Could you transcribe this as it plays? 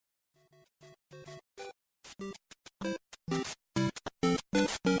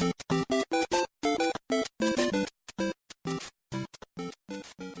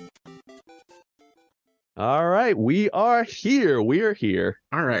right, we are here. We are here.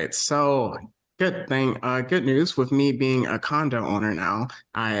 All right. So good news with me being a condo owner now.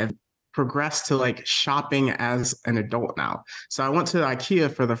 I have progressed to like shopping as an adult now. So I went to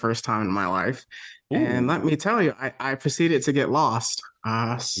IKEA for the first time in my life. And Ooh, let me tell you, I proceeded to get lost.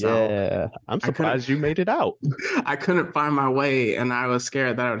 So yeah. I'm I couldn't surprised you made it out. I couldn't find my way, and I was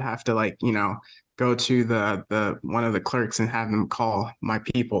scared that I would have to go to the one of the clerks and have them call my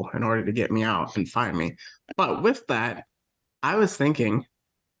people in order to get me out and find me. But with that, I was thinking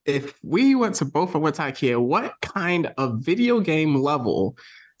if we went to IKEA, what kind of video game level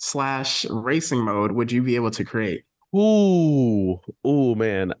slash racing mode would you be able to create? Ooh,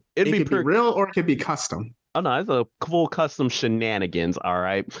 man. It'd It be could be pretty. real or it could be custom. Oh no, it's a full custom shenanigans. All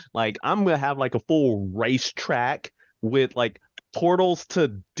right. Like I'm gonna have like a full racetrack with like portals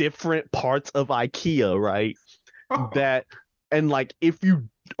to different parts of IKEA, right? That and like if you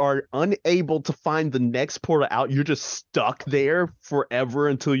are unable to find the next portal out, you're just stuck there forever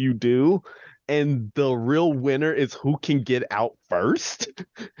until you do. And the real winner is who can get out first.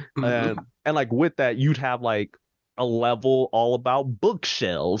 Mhm. And like with that, you'd have like a level all about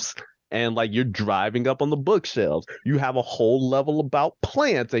bookshelves. And like you're driving up on the bookshelves. You have a whole level about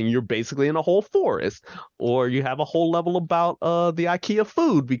plants, and you're basically in a whole forest. Or you have a whole level about the IKEA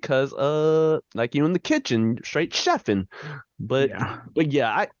food because like you in the kitchen, straight chefing. But Yeah. but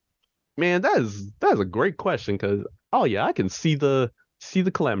yeah, I man, that is a great question because oh yeah, I can see the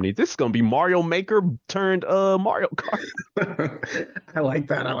calamity. This is gonna be Mario Maker turned Mario Kart. I like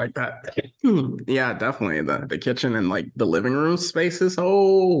that. I like that. Yeah, definitely. The kitchen and like the living room spaces.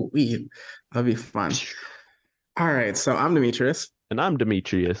 Oh, that'd be fun. All right, so I'm Demetrius, And I'm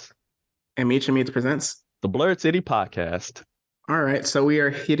Demetrius, and Meet Your Meets presents. the Blurred City Podcast. All right, so we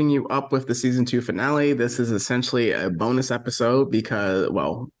are hitting you up with the season two finale. This is essentially a bonus episode because,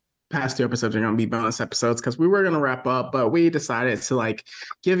 well, past two episodes are going to be bonus episodes because we were going to wrap up, but we decided to like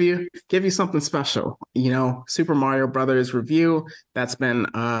give you something special. You know, Super Mario Brothers review. That's been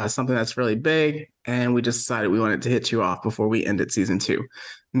something that's really big, and we just decided we wanted to hit you off before we ended season two.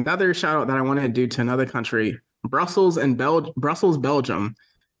 Another shout out that I wanted to do to another country, Brussels, Belgium.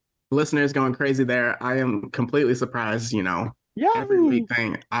 Listeners going crazy there. I am completely surprised, every Yahoo! week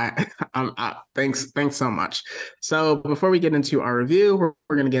thing. Thanks so much. So before we get into our review,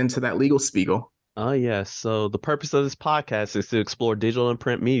 we're going to get into that legal spiegel. Oh yes. So the purpose of this podcast is to explore digital and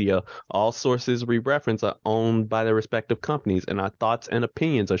print media. All sources we reference are owned by their respective companies, and our thoughts and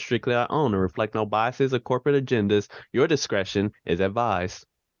opinions are strictly our own and reflect no biases or corporate agendas. Your discretion is advised.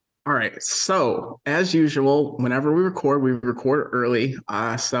 All right. So as usual, whenever we record early.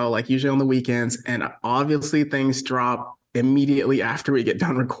 So like usually on the weekends, and obviously things drop immediately after we get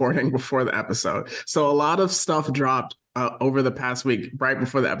done recording before the episode. So a lot of stuff dropped over the past week, right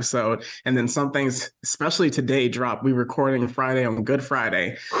before the episode, and then some things, especially today, dropped. We recording Friday on Good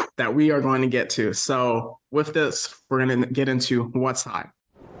Friday that we are going to get to. So with this, we're going to get into what's hot.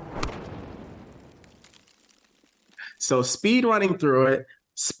 So speed running through it.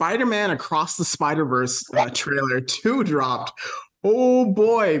 Spider-Man Across the Spider-Verse trailer 2 dropped. Oh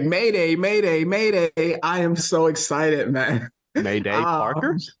boy, Mayday, Mayday, Mayday. I am so excited, man. Mayday,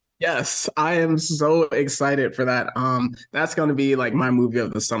 Parker. Yes, I am so excited for that. That's gonna be like my movie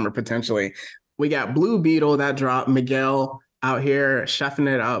of the summer potentially. We got Blue Beetle that dropped. Miguel out here chefing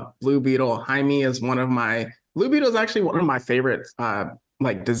it up. Blue Beetle. Jaime is one of my Blue Beetle is actually one of my favorite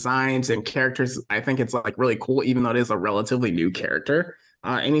like designs and characters. I think it's like really cool, even though it is a relatively new character.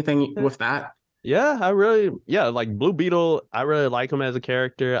 Anything with that? Yeah, like Blue Beetle, I really like him as a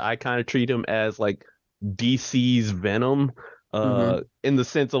character. I kind of treat him as like DC's Venom, Mm-hmm. in the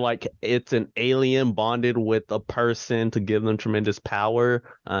sense of like it's an alien bonded with a person to give them tremendous power.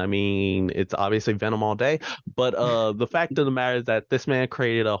 I mean, it's obviously Venom all day, but the fact of the matter is that this man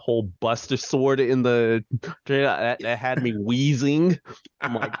created a whole Buster Sword in the trailer that had me wheezing.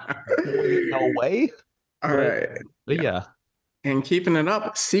 I'm like, boy, no way. All But right. but Yeah. yeah. And keeping it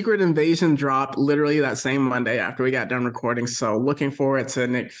up, Secret Invasion dropped literally that same Monday after we got done recording. So looking forward to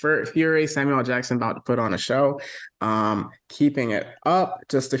Nick Fury, Samuel Jackson about to put on a show. Keeping it up,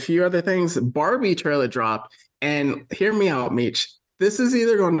 just a few other things. Barbie trailer dropped, and hear me out, Meech. This is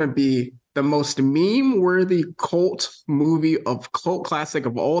either going to be the most meme-worthy cult classic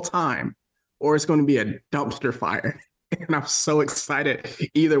of all time, or it's going to be a dumpster fire. And I'm so excited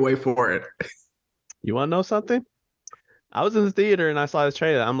either way for it. You want to know something? I was in the theater and I saw this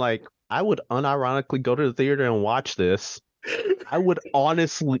trailer. I'm like, I would unironically go to the theater and watch this. I would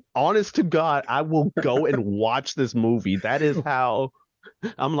honest to God, I will go and watch this movie. That is how.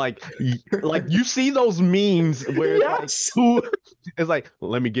 I'm like you see those memes where it's like Yes. who it's like,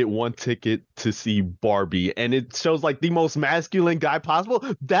 let me get one ticket to see Barbie, and it shows like the most masculine guy possible.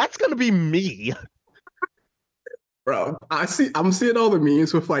 That's gonna be me. Bro, I'm seeing all the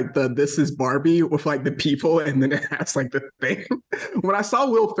memes with like the this is Barbie with like the people and then it has like the thing. When I saw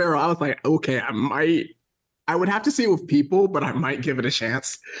Will Ferrell, I was like, okay, I would have to see it with people, but I might give it a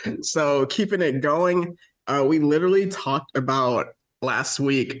chance. So keeping it going, we literally talked about last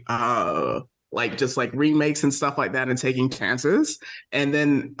week, like just like remakes and stuff like that and taking chances. And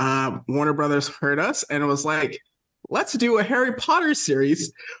then Warner Brothers heard us and it was like, let's do a Harry Potter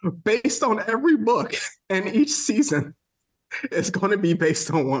series based on every book, and each season is going to be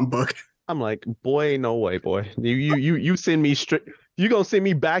based on one book. I'm like, boy, no way, boy. You send me straight. You gonna send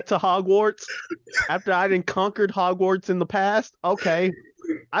me back to Hogwarts after I didn't conquered Hogwarts in the past? Okay,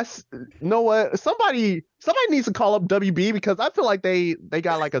 know what? Somebody needs to call up WB because I feel like they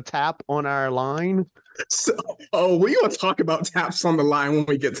got like a tap on our line. So, we're gonna talk about taps on the line when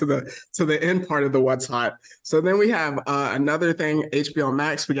we get to the end part of the what's hot. So then we have another thing, HBO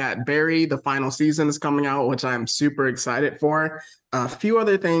Max. We got Barry, the final season is coming out, which I'm super excited for. A few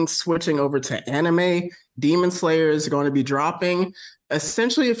other things switching over to anime. Demon Slayer is going to be dropping.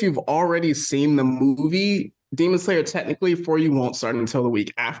 Essentially, if you've already seen the movie, Demon Slayer technically for you won't start until the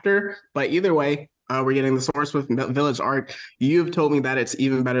week after. But either way, we're getting the Source with Village arc. You've told me that it's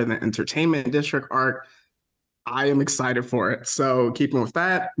even better than Entertainment District arc. I am excited for it. So keeping with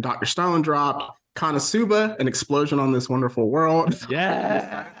that, Dr. Stone dropped. Konosuba, an explosion on this wonderful world.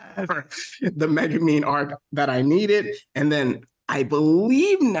 Yeah. The Megumin arc that I needed. And then I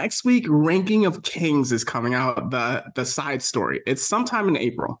believe next week, Ranking of Kings is coming out, the side story. It's sometime in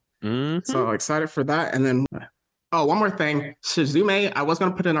April. Mm-hmm. So excited for that. And then, one more thing. Shizume, I was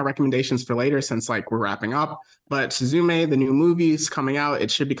going to put in our recommendations for later since like we're wrapping up. But Shizume, the new movie is coming out. It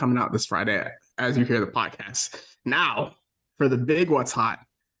should be coming out this Friday as you hear the podcast. Now, for the big what's hot.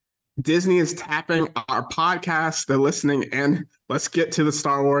 Disney is tapping our podcast. They're listening in. Let's get to the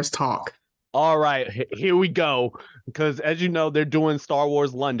Star Wars talk. All right, here we go. Because as you know, they're doing Star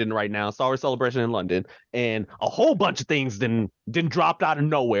Wars London right now, Star Wars Celebration in London, and a whole bunch of things didn't dropped out of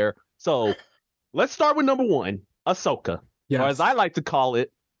nowhere. So let's start with number one, Ahsoka, or as I like to call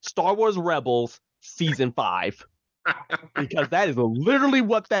it, Star Wars Rebels Season 5, because that is literally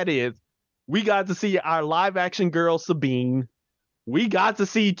what that is. We got to see our live action girl Sabine. We got to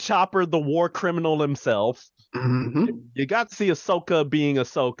see Chopper, the war criminal himself. Mm-hmm. You got to see Ahsoka being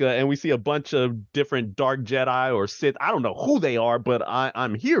Ahsoka, and we see a bunch of different Dark Jedi or Sith. I don't know who they are, but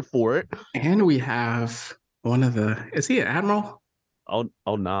I'm here for it. And we have one of the. Is he an admiral? Oh,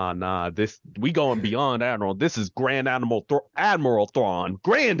 nah. We going beyond admiral. This is Grand Admiral Admiral Thrawn,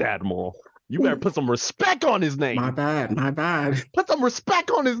 Grand Admiral. You better put some respect on his name. My bad. Put some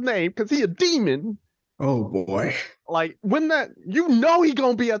respect on his name, because he a demon. Oh boy. Like when he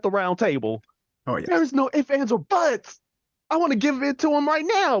gonna be at the round table. Oh yeah. There's no ifs, ands, or buts. I want to give it to him right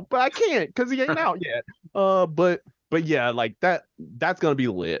now, but I can't because he ain't out yet. But yeah, like that's gonna be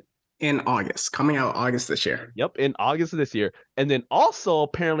lit. In August, coming out August this year. Yep, in August of this year. And then also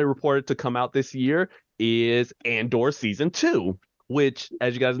apparently reported to come out this year is Andor Season 2, which,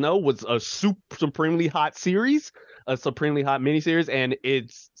 as you guys know, was a supremely hot series, a supremely hot miniseries, and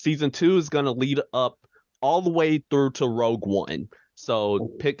its Season 2 is gonna lead up all the way through to Rogue One.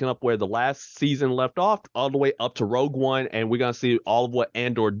 So picking up where the last season left off, all the way up to Rogue One, and we're going to see all of what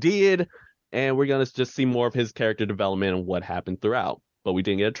Andor did, and we're going to just see more of his character development and what happened throughout. But we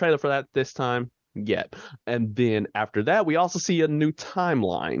didn't get a trailer for that this time yet. And then after that, we also see a new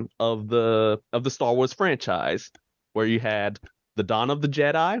timeline of the Star Wars franchise, where you had the Dawn of the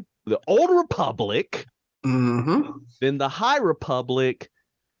Jedi, the Old Republic, then the High Republic,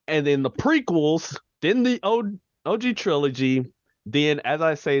 and then the prequels, then the OG trilogy. Then, as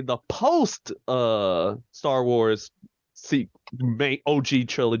I say, the post Star Wars OG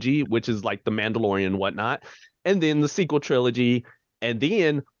trilogy, which is like the Mandalorian and whatnot, and then the sequel trilogy, and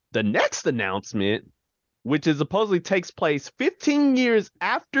then the next announcement, which is supposedly takes place 15 years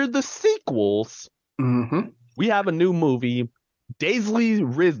after the sequels. We have a new movie, Daisy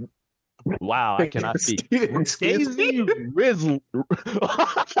Ridley. Wow, I cannot speak. Daisy Ridley.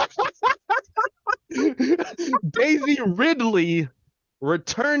 Daisy Ridley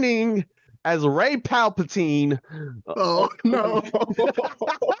returning as Rey Palpatine. Oh no!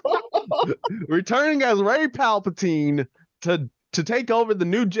 Returning as Rey Palpatine to take over the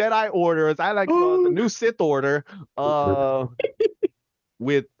new Jedi Order, as I like to call it, the new Sith Order.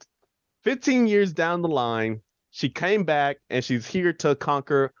 With 15 years down the line, she came back and she's here to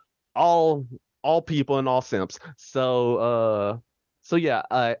conquer all people and all simps. So so yeah,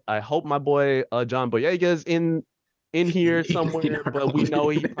 I hope my boy John Boyega's in here You're somewhere, not but we going know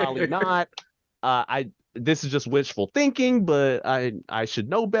he in probably there. not. I This is just wishful thinking, but I should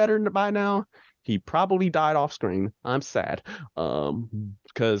know better by now. He probably died off screen. I'm sad.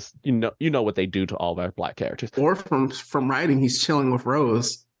 Because you know what they do to all of our black characters. Or from writing, he's chilling with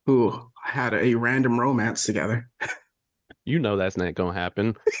Rose, who had a random romance together. You know that's not gonna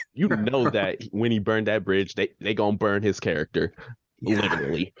happen. You know that when he burned that bridge, they gonna burn his character, Yeah.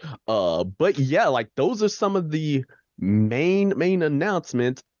 literally. But yeah, like those are some of the main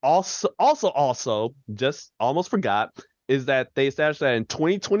announcements. Also, just almost forgot, is that they established that in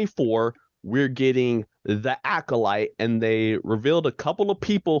 2024 we're getting the Acolyte, and they revealed a couple of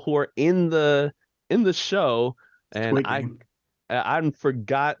people who are in the show, and Squid Game. I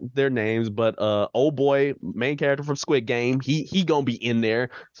forgot their names, but old boy, main character from Squid Game, he gonna be in there.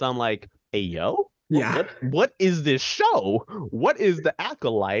 So I'm like, hey yo, Yeah. what is this show? What is the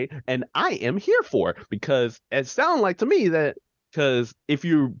Acolyte? And I am here for it, because it sounds like to me that, because if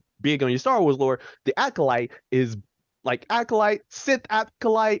you're big on your Star Wars lore, the Acolyte is like Acolyte, Sith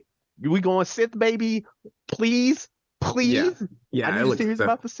Acolyte. We going Sith baby, please, Yeah. please. I Yeah, it need a looks series tough.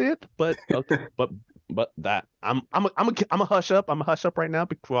 about the Sith, but okay, but that I'm a hush up. I'm a hush up right now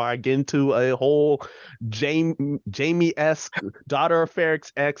before I get into a whole Jamie esque daughter of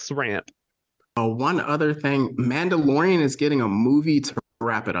Ferrex X rant. One other thing, Mandalorian is getting a movie to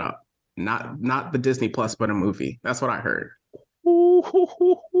wrap it up. Not the Disney Plus, but a movie. That's what I heard.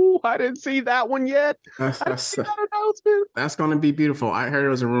 Ooh, I didn't see that one yet. That's I didn't that's see that announcement. that's going to be beautiful. I heard it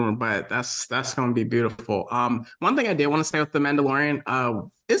was a rumor, but that's going to be beautiful. One thing I did want to say with the Mandalorian,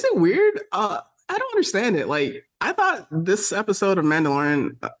 is it weird? I don't understand it. Like, I thought this episode of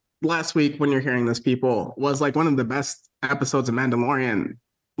Mandalorian last week, when you're hearing this, people, was like one of the best episodes of Mandalorian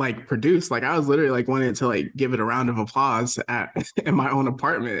like produced. Like, I was literally like wanting to like give it a round of applause at in my own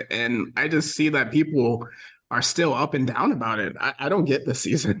apartment, and I just see that people are still up and down about it. I don't get this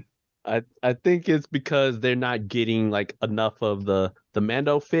season. I think it's because they're not getting like enough of the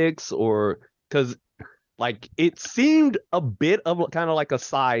Mando fix, or because like it seemed a bit of kind of like a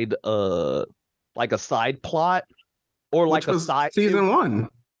side plot, or Which like a was side season one.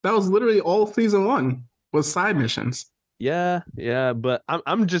 That was literally all season one was side missions. yeah, but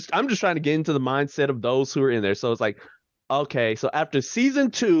I'm just trying to get into the mindset of those who are in there. So it's like, okay, so after season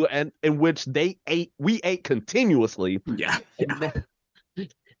two, and in which we ate continuously, Yeah, and yeah, then,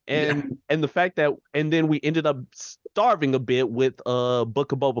 yeah, and the fact that, and then we ended up starving a bit with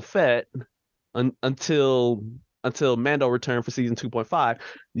Book of Boba Fett, until Mando returned for season 2.5.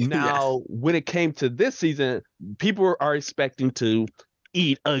 yeah, Now, when it came to this season, people are expecting to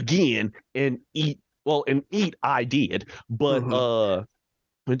eat again, and eat well, and eat I did, but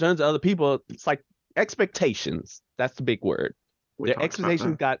hmm. in terms of other people, it's like expectations. That's the big word. We Their talked about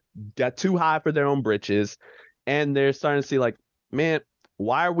expectations that. got too high for their own britches, and they're starting to see like, man,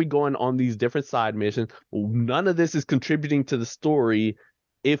 why are we going on these different side missions? None of this is contributing to the story,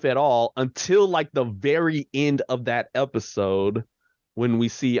 if at all, until like the very end of that episode, when we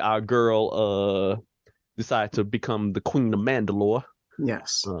see our girl decide to become the Queen of Mandalore.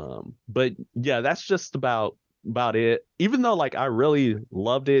 Yes. But yeah, that's just about it. Even though like I really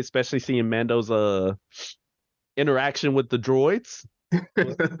loved it, especially seeing Mando's interaction with the droids.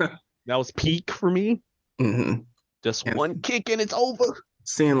 That was peak for me. Hmm. Just And one kick and it's over.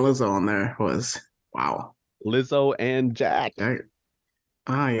 seeing Lizzo on there was wow. Lizzo and Jack. That,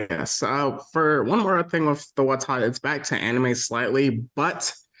 yes. For one more thing with the What's Hot, it's back to anime slightly,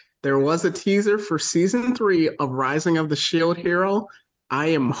 but there was a teaser for season three of Rising of the Shield Hero. I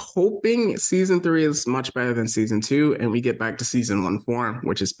am hoping season three is much better than season two, and we get back to season one form,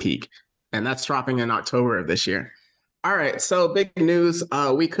 which is peak. And that's dropping in October of this year. All right, so big news.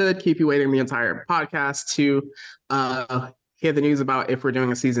 We could keep you waiting the entire podcast to hear the news about if we're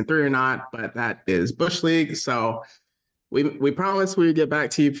doing a season three or not, but that is Bush League. So we promise we get back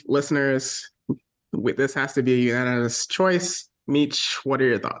to you, listeners. This has to be a unanimous choice. Meech, what are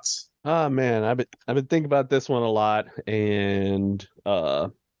your thoughts? Oh man, I've been thinking about this one a lot, and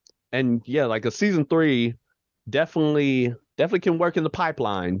yeah, like a season three definitely can work in the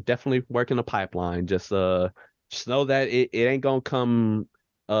pipeline. Definitely work in the pipeline. Just know that it ain't gonna come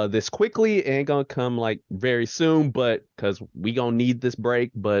this quickly. It ain't gonna come like very soon, but because we gonna need this break.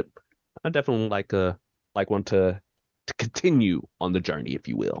 But I definitely like one to continue on the journey, if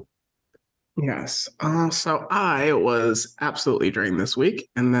you will. Yes. So I was absolutely drained this week,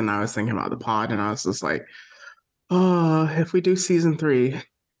 and then I was thinking about the pod, and I was just like, oh, if we do season three,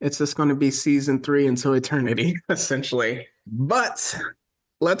 it's just going to be season three until eternity, essentially. But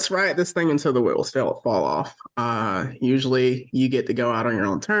let's ride this thing until the wheels fall off. Usually you get to go out on your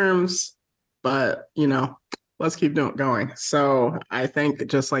own terms, but let's keep going. So I think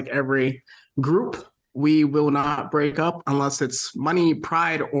just like every group, we will not break up unless it's money,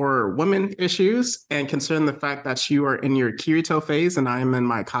 pride, or women issues. And considering the fact that you are in your Kirito phase and I am in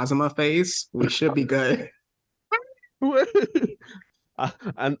my Kazuma phase, we should be good.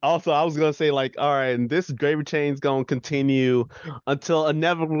 And also, I was gonna say, like, all right, and this gravy train's gonna continue until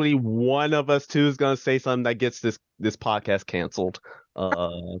inevitably one of us two is gonna say something that gets this podcast canceled,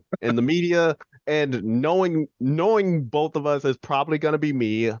 uh, in the media. And knowing both of us is probably gonna be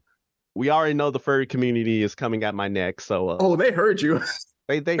me. We already know the furry community is coming at my neck, so Oh, they heard you.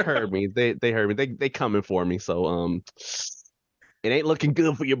 they heard me. They heard me. They coming for me. So it ain't looking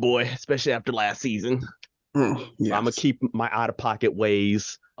good for your boy, especially after last season. Yes. I'm gonna keep my out of pocket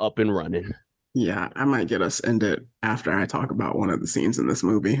ways up and running. Yeah, I might get us ended after I talk about one of the scenes in this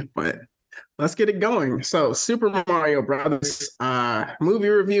movie, but let's get it going. So, Super Mario Brothers movie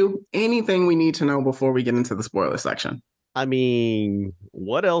review. Anything we need to know before we get into the spoiler section? I mean,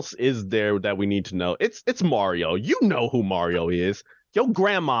 what else is there that we need to know? It's Mario. You know who Mario is. Your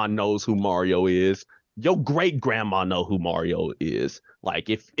grandma knows who Mario is. Your great grandma know who Mario is. Like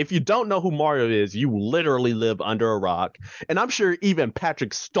if you don't know who Mario is, you literally live under a rock. And I'm sure even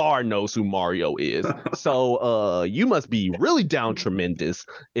Patrick Starr knows who Mario is. So you must be really down tremendous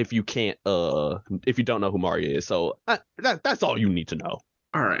if you can't if you don't know who Mario is. So that's all you need to know.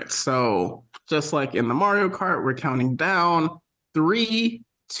 All right. So just like in the Mario Kart, we're counting down 3,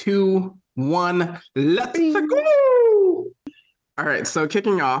 2, 1. Let's go. All right. So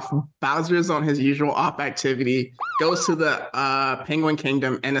kicking off, Bowser's on his usual op activity, goes to the Penguin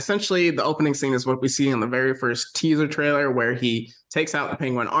Kingdom. And essentially the opening scene is what we see in the very first teaser trailer where he takes out the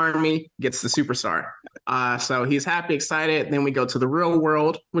Penguin army, gets the superstar. So he's happy, excited. Then we go to the real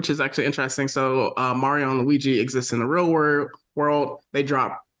world, which is actually interesting. So Mario and Luigi exist in the real world. They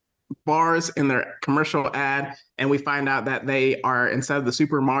drop bars in their commercial ad, and we find out that they are, instead of the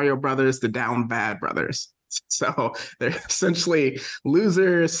Super Mario Brothers, the Down Bad Brothers. So they're essentially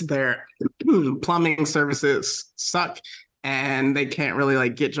losers. Their plumbing services suck, and they can't really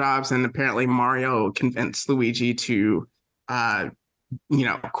like get jobs. And apparently Mario convinced Luigi to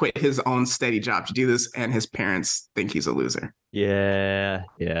quit his own steady job to do this, and his parents think he's a loser. Yeah.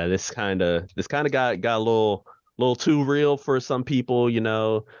 This kind of got a little too real for some people,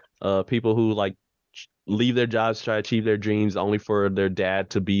 people who like leave their jobs to try to achieve their dreams only for their dad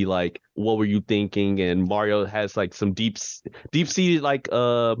to be like, what were you thinking? And Mario has like some deep-seated like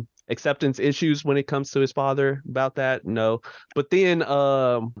acceptance issues when it comes to his father about that. No. But then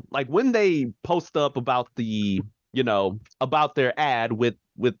like when they post up about the about their ad with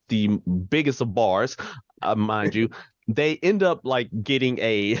the biggest of bars, mind you, they end up like getting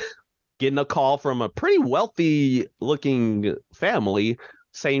a call from a pretty wealthy looking family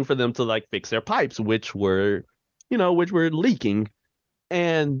saying for them to like fix their pipes, which were leaking.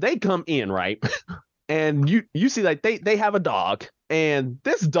 And they come in, right? And you see like they have a dog, and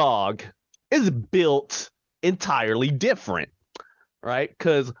this dog is built entirely different, right?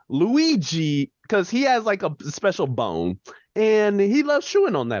 Because he has like a special bone, and he loves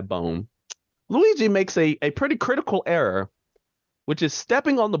chewing on that bone. Luigi makes a pretty critical error, which is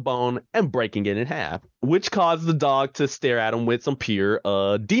stepping on the bone and breaking it in half, which caused the dog to stare at him with some pure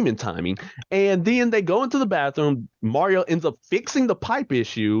demon timing. And then they go into the bathroom. Mario ends up fixing the pipe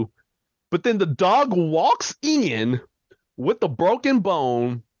issue, but then the dog walks in with the broken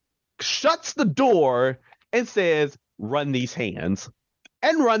bone, shuts the door, and says, "Run these hands."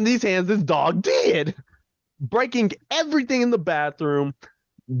 And run these hands this dog did, breaking everything in the bathroom.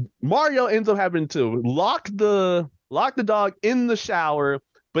 Mario ends up having to lock the dog in the shower,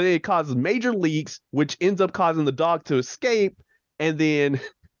 but it causes major leaks, which ends up causing the dog to escape, and then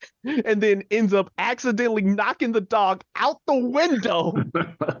ends up accidentally knocking the dog out the window,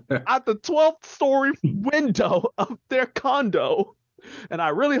 out the 12th story window of their condo. And I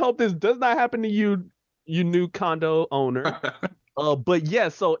really hope this does not happen to you new condo owner. But yeah,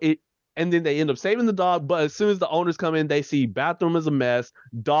 and then they end up saving the dog, but as soon as the owners come in, they see bathroom is a mess.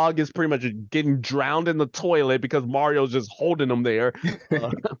 Dog is pretty much getting drowned in the toilet because Mario's just holding him there.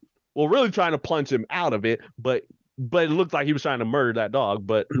 Well, really trying to plunge him out of it, but it looked like he was trying to murder that dog.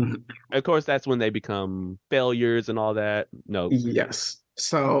 But of course, that's when they become failures and all that. No. Yes.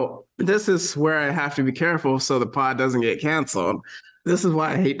 So this is where I have to be careful so the pod doesn't get canceled. This is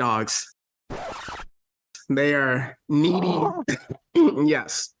why I hate dogs. They are needy.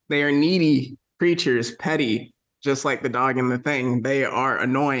 Yes. They are needy creatures, petty, just like the dog in the thing, they are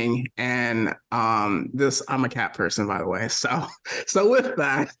annoying. And this I'm a cat person, by the way. So with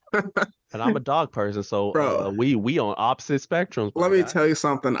that, And I'm a dog person, so bro, we on opposite spectrums, my let me guy. tell you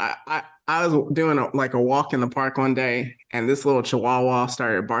something. I was doing like a walk in the park one day, and this little chihuahua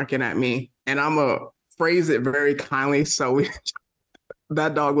started barking at me, and I'm gonna phrase it very kindly. So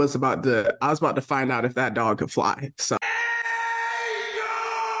that dog was about to. I was about to find out if that dog could fly. So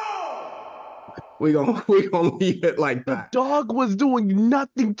we gonna leave it like The that. dog was doing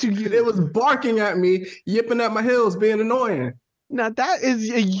nothing to It you. was barking at me, yipping at my heels, being annoying. Now that is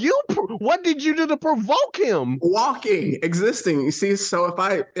you. What did you do to provoke him? Walking, existing. You see, so if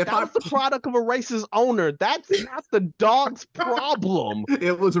That I was the product of a racist owner. That's not the dog's problem.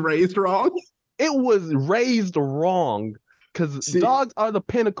 it was raised wrong. It was raised wrong because See, dogs are the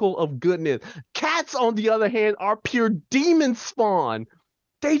pinnacle of goodness. Cats, on the other hand, are pure demon spawn.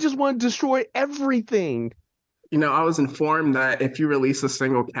 They just want to destroy everything. I was informed that if you release a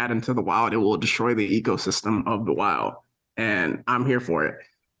single cat into the wild, it will destroy the ecosystem of the wild. And I'm here for it.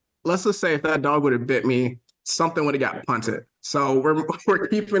 Let's just say if that dog would have bit me, something would have got punted. So we're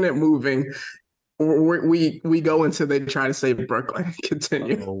keeping it moving. We go until they try to save Brooklyn.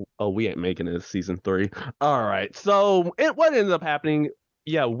 Continue. We ain't making it season 3. All right. So what ends up happening?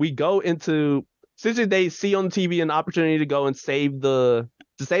 Yeah, we go into essentially they see on TV an opportunity to go and save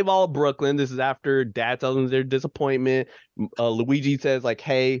all of Brooklyn. This is after Dad tells them their disappointment. Luigi says like,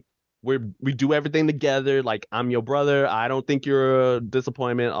 "Hey, we do everything together. Like I'm your brother. I don't think you're a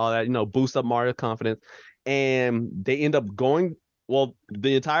disappointment. All that, boost up Mario's confidence." And they end up going. Well,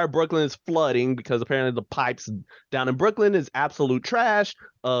 the entire Brooklyn is flooding because apparently the pipes down in Brooklyn is absolute trash.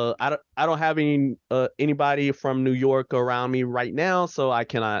 I don't have anybody from New York around me right now, so I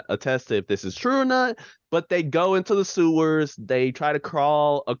cannot attest to if this is true or not. But they go into the sewers. They try to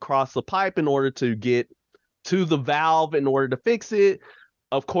crawl across the pipe in order to get to the valve in order to fix it.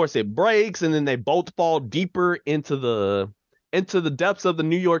 Of course, it breaks, and then they both fall deeper into the depths of the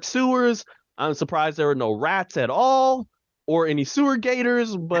New York sewers. I'm surprised there were no rats at all or any sewer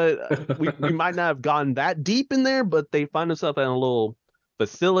gators, but we might not have gotten that deep in there. But they find themselves in a little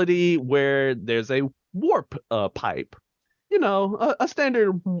facility where there's a warp pipe, a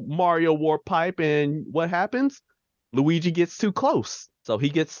standard Mario warp pipe. And what happens? Luigi gets too close, so he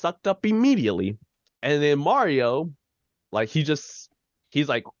gets sucked up immediately. And then Mario, like he's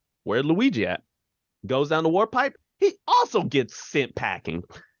like, "Where's Luigi at?" Goes down the warp pipe. He also gets sent packing.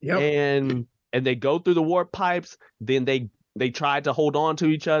 Yep. And they go through the warp pipes. Then they try to hold on to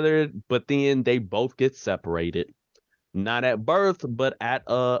each other, but then they both get separated. Not at birth, but at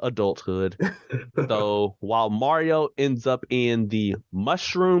adulthood. So while Mario ends up in the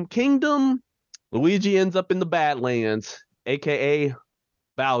Mushroom Kingdom, Luigi ends up in the Badlands, aka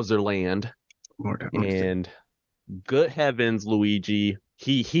Bowser Land. And good heavens, Luigi,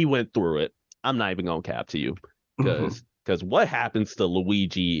 he went through it. I'm not even gonna cap to you because what happens to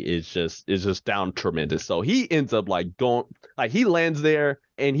Luigi is just down tremendous. So he ends up like going, like he lands there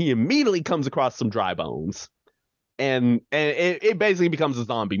and he immediately comes across some dry bones, and it basically becomes a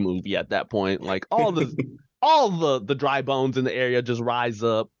zombie movie at that point. Like all the dry bones in the area just rise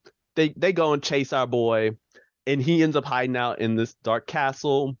up. They go and chase our boy, and he ends up hiding out in this dark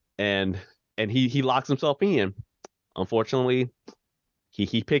castle, and he locks himself in. Unfortunately,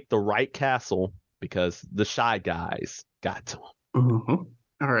 he picked the right castle because the Shy Guys got to him.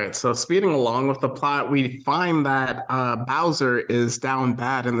 All right, so speeding along with the plot, we find that Bowser is down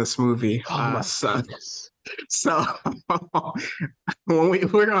bad in this movie. So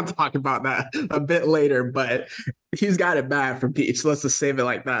we're going to talk about that a bit later, but he's got it bad for Peach. Let's just save it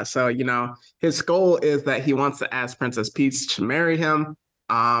like that. So, his goal is that he wants to ask Princess Peach to marry him.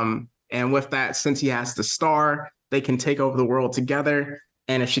 And with that, since he has the star, they can take over the world together.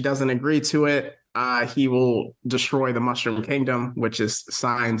 And if she doesn't agree to it, he will destroy the Mushroom Kingdom, which is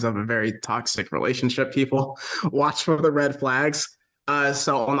signs of a very toxic relationship. People watch for the red flags.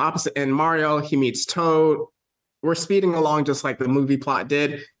 So on the opposite end, Mario, he meets Toad. We're speeding along just like the movie plot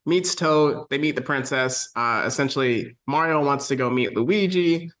did. Meets Toad, they meet the princess. Essentially, Mario wants to go meet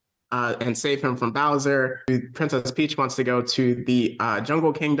Luigi and save him from Bowser. Princess Peach wants to go to the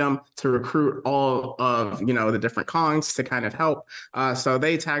Jungle Kingdom to recruit all of the different Kongs to kind of help. So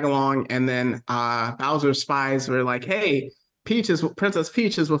they tag along, and then Bowser's spies were like, "Hey, Princess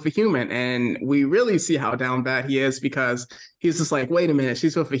Peach is with a human," and we really see how down bad he is because he's just like, "Wait a minute,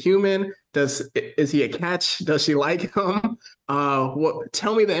 she's with a human. Is he a catch? Does she like him?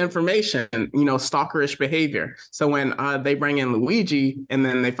 Tell me the information." Stalkerish behavior. So when they bring in Luigi, and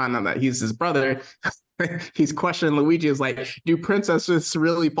then they find out that he's his brother, he's questioning Luigi is like, do princesses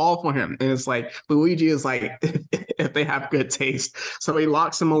really fall for him? And it's like Luigi is like, if they have good taste. So he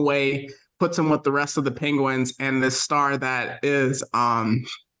locks him away, puts him with the rest of the penguins and this star that is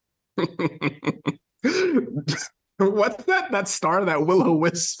what's that star that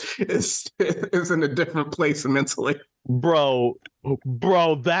Will-O-Wisp is in a different place mentally. Bro,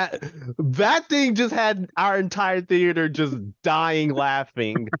 that thing just had our entire theater just dying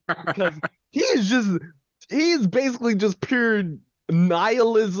laughing because he is basically just pure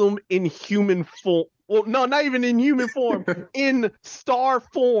nihilism in human form. Well, no, not even in human form, in star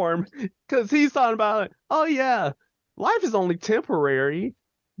form, because he's talking about, oh yeah, life is only temporary.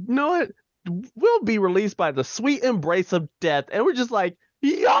 You know what? We'll be released by the sweet embrace of death, and we're just like,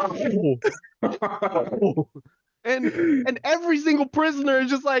 yo. And every single prisoner is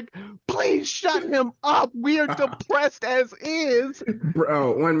just like, please shut him up. We are depressed as is.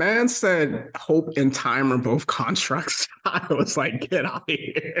 Bro, when man said hope and time are both constructs, I was like, get out of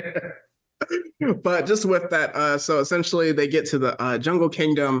here. But just with that, so essentially they get to the Jungle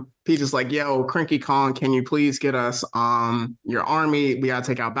Kingdom. Peach is like, yo, Cranky Kong, can you please get us your army? We gotta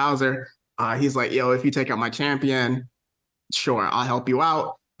take out Bowser. He's like, yo, if you take out my champion, sure, I'll help you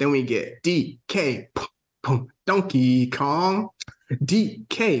out. Then we get DK Donkey Kong.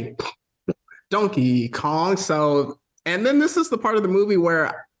 DK Donkey Kong. So, and then this is the part of the movie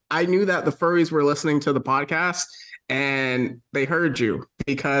where I knew that the furries were listening to the podcast and they heard you,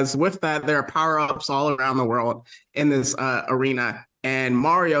 because with that, there are power-ups all around the world in this arena. And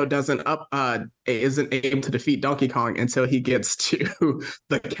Mario isn't able to defeat Donkey Kong until he gets to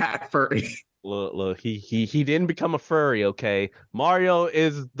the cat furry. Look, he didn't become a furry, okay? Mario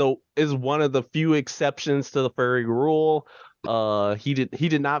is one of the few exceptions to the furry rule. He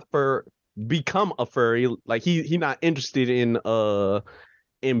did not become a furry. Like he not interested in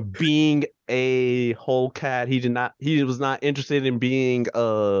being a whole cat. He was not interested in being in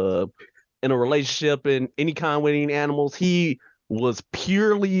a relationship in any kind with any animals. He was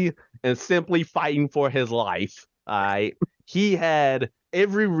purely and simply fighting for his life. He had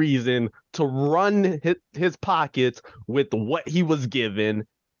every reason to run his pockets with what he was given,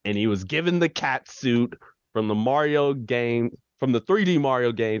 and he was given the cat suit from the Mario game, from the 3D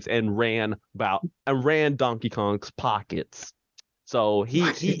Mario games, and ran Donkey Kong's pockets. So he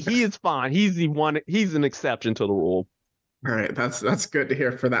is fine. He's an exception to the rule. All right, that's good to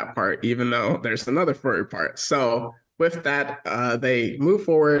hear for that part, even though there's another furry part. So with that, they move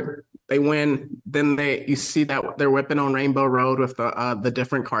forward, they win. Then you see that they're whipping on Rainbow Road with the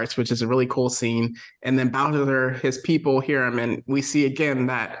different carts, which is a really cool scene. And then Bowser, his people hear him, and we see again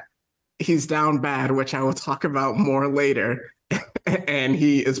that he's down bad, which I will talk about more later. And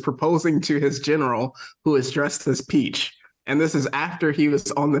he is proposing to his general, who is dressed as Peach. And this is after he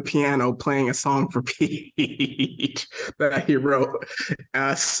was on the piano playing a song for Peach that he wrote.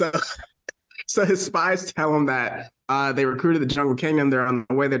 So his spies tell him that they recruited the Jungle Kingdom. They're on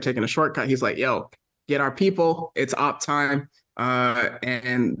the way. They're taking a shortcut. He's like, yo, get our people. It's op time.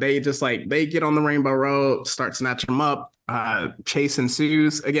 And they get on the Rainbow Road, start snatching them up. Chase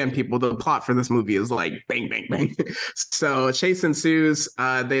ensues. Again, people, the plot for this movie is like bang, bang, bang. So chase ensues.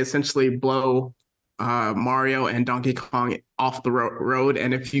 They essentially blow Mario and Donkey Kong off the road.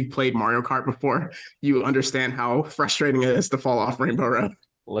 And if you've played Mario Kart before, you understand how frustrating it is to fall off Rainbow Road.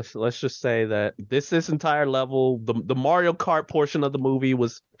 Let's just say that this entire level, the Mario Kart portion of the movie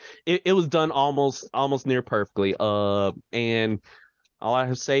was done almost near perfectly. And all I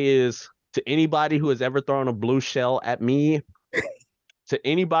have to say is, to anybody who has ever thrown a blue shell at me, to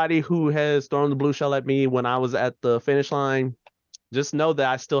anybody who has thrown the blue shell at me when I was at the finish line, just know that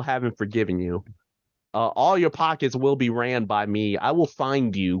I still haven't forgiven you. All your pockets will be ran by me. I will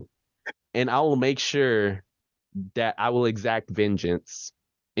find you, and I will make sure that I will exact vengeance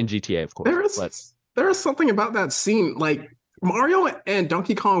in GTA, of course. There is something about that scene. Like, Mario and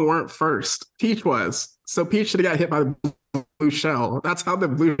Donkey Kong weren't first. Peach was. So Peach should have got hit by the blue shell. That's how the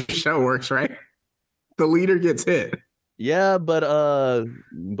blue shell works, right? The leader gets hit. Yeah, but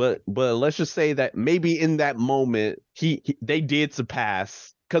let's just say that maybe in that moment they did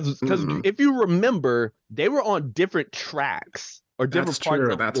surpass. Because if you remember, they were on different tracks or different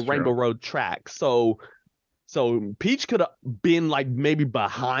parts of the Rainbow Road track. So Peach could have been like maybe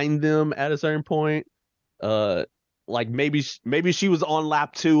behind them at a certain point. Like maybe she was on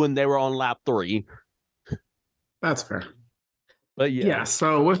lap 2 and they were on lap 3. That's fair. But yeah.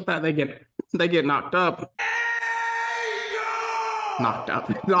 So with that, they get knocked up.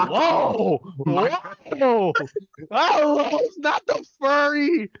 Whoa! Oh, it's not the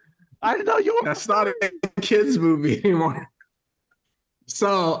furry. I didn't know you were. That's not a kids movie anymore.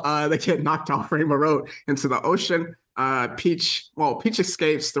 So they get knocked off Rainbow Road into the ocean. Peach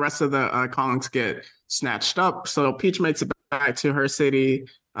escapes. The rest of the Kongs get snatched up. So Peach makes it back to her city.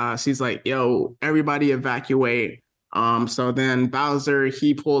 She's like, "Yo, everybody evacuate." So then Bowser,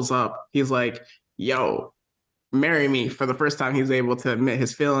 he pulls up. He's like, "Yo, marry me." For the first time, he's able to admit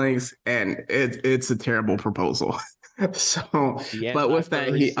his feelings, and it's a terrible proposal. So, The but with that,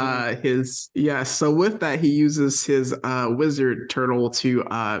 anti-furry suit. so with that, he uses his wizard turtle to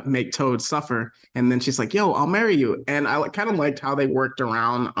make Toad suffer, and then she's like, "Yo, I'll marry you." And I kind of liked how they worked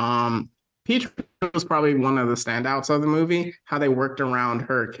around. Peach was probably one of the standouts of the movie. How they worked around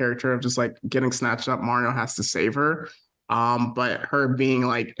her character of just like getting snatched up. Mario has to save her, but her being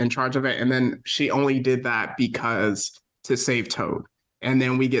like in charge of it, and then she only did that because to save Toad. And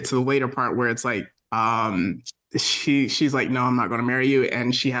then we get to the later part where it's like, she's like, "No, I'm not going to marry you,"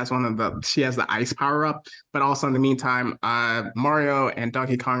 and she has the ice power up. But also in the meantime, Mario and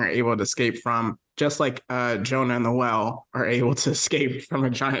Donkey Kong are able to escape from, just like Jonah and the whale are able to escape from a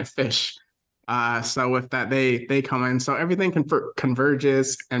giant fish. So with that, they come in. So everything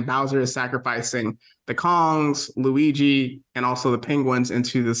converges, and Bowser is sacrificing the Kongs, Luigi, and also the penguins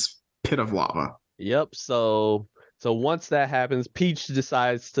into this pit of lava. Yep. So once that happens, Peach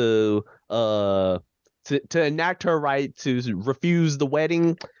decides to enact her right to refuse the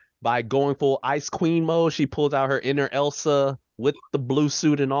wedding by going full Ice Queen mode. She pulls out her inner Elsa with the blue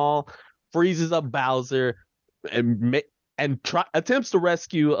suit and all, freezes up Bowser, and attempts to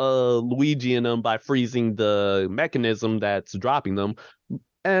rescue Luigi and them by freezing the mechanism that's dropping them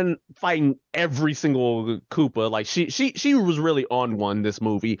and fighting every single Koopa. Like she was really on one this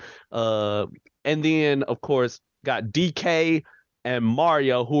movie. Uh, and then of course got DK and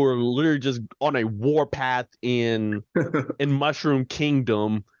Mario who are literally just on a war path in Mushroom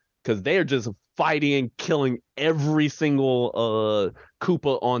Kingdom because they're just fighting and killing every single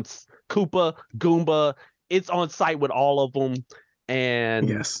Koopa Goomba. It's on site with all of them, and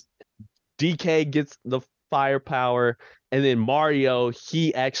Yes. DK gets the firepower, and then Mario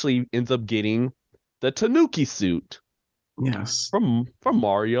he actually ends up getting the Tanuki suit Yes. from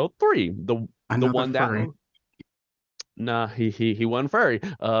Mario 3. The Another one that furry. nah he wasn't furry.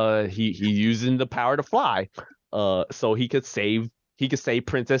 He using the power to fly. So he could save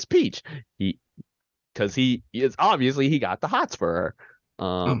Princess Peach. He because he is obviously he got the hots for her.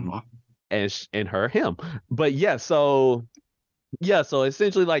 Mhm. And her him. But so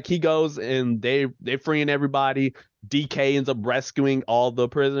essentially like he goes and they're freeing everybody. DK ends up rescuing all the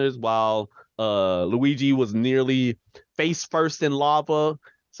prisoners while Luigi was nearly face first in lava.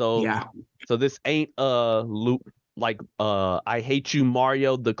 So Yeah. so this ain't I hate you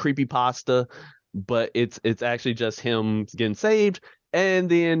Mario the creepy pasta, but it's actually just him getting saved and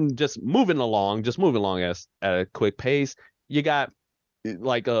then just moving along at a quick pace. You got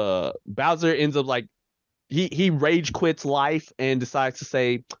like Bowser ends up like he rage quits life and decides to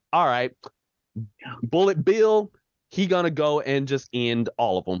say, all right, Bullet Bill, he gonna go and just end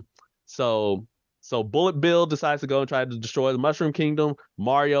all of them. So Bullet Bill decides to go and try to destroy the Mushroom Kingdom.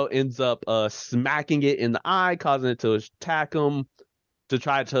 Mario ends up smacking it in the eye, causing it to attack him to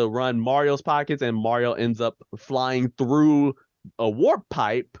try to run Mario's pockets, and Mario ends up flying through a warp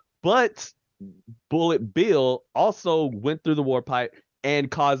pipe, but Bullet Bill also went through the warp pipe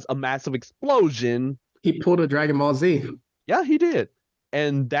and caused a massive explosion. He pulled a Dragon Ball Z. Yeah, he did.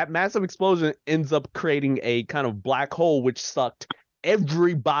 And that massive explosion ends up creating a kind of black hole which sucked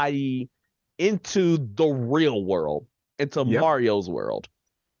everybody into the real world, into Yep. Mario's world.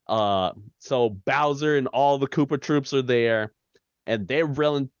 So Bowser and all the Koopa troops are there, and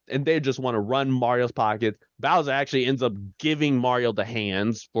they just want to run Mario's pockets. Bowser actually ends up giving Mario the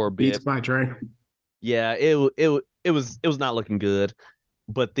hands for a Beats bit. by Dre. Yeah, it was not looking good.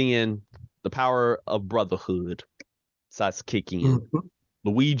 But then the power of brotherhood starts kicking in. Mhm.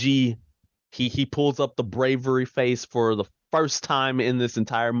 Luigi, he pulls up the bravery face for the first time in this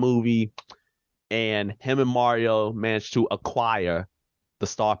entire movie, and him and Mario manage to acquire the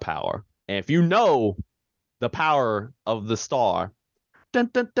star power. And if you know the power of the star, run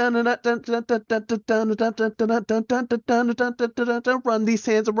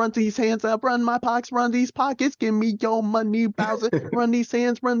these hands up, run my pockets, run these pockets, give me your money, Bowser, run these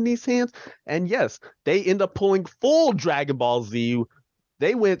hands. And yes, they end up pulling full Dragon Ball Z.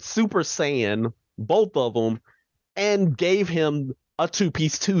 They went Super Saiyan, both of them, and gave him a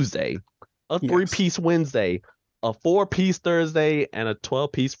 2-piece Tuesday, a Yes. 3-piece Wednesday, a 4-piece Thursday, and a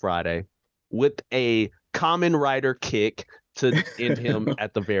 12-piece Friday with a Common Rider kick to end him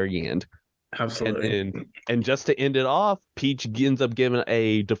at the very end. And Absolutely. then, and just to end it off, Peach ends up giving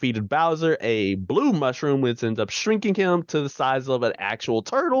a defeated Bowser a blue mushroom, which ends up shrinking him to the size of an actual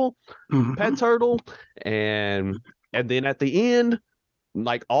turtle, pet Mhm. turtle. And then at the end,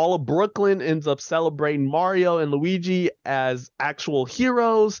 like all of Brooklyn ends up celebrating Mario and Luigi as actual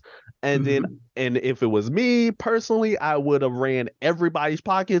heroes. And then, Mhm. and if it was me personally, I would have ran everybody's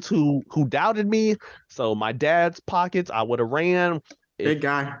pockets who doubted me. So my dad's pockets, I would have ran. If Big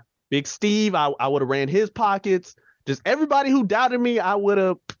guy. Big Steve, I would have ran his pockets. Just everybody who doubted me, I would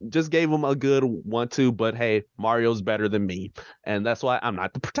have just gave him a good 1-2. But hey, Mario's better than me, and that's why I'm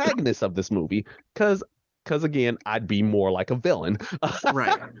not the protagonist of this movie. Because again, I'd be more like a villain.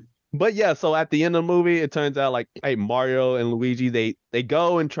 Right. But yeah, so at the end of the movie, it turns out like, hey, Mario and Luigi, they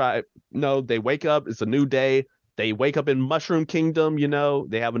go and try. No, they wake up. It's a new day. They wake up in Mushroom Kingdom.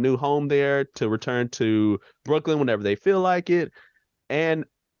 They have a new home there to return to Brooklyn whenever they feel like it. And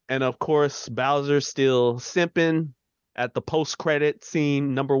of course, Bowser's still simping at the post credit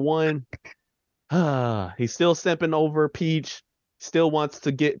scene number one. He's still simping over Peach. Still wants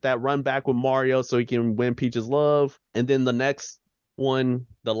to get that run back with Mario so he can win Peach's love. And then the next one,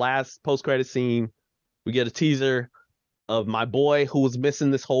 the last post credit scene, we get a teaser of my boy who was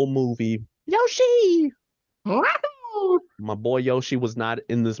missing this whole movie, Yoshi. Wow. My boy Yoshi was not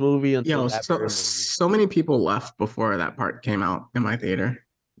in this movie until Yo, that so very movie. so many people left before that part came out in my theater.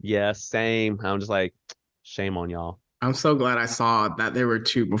 Yeah, same. I'm just like, shame on y'all. I'm so glad I saw that there were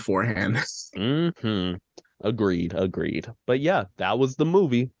two beforehand. Hmm. Agreed. Agreed. But yeah, that was the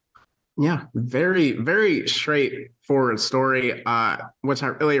movie. Yeah, very, very straightforward story, which I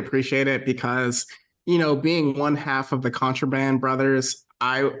really appreciate it because, being one half of the Contraband Brothers,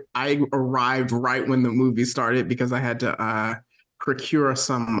 I arrived right when the movie started because I had to procure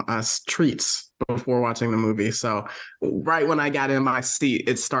some treats before watching the movie. So right when I got in my seat,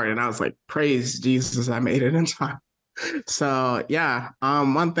 it started. I was like, praise Jesus, I made it in time. So yeah,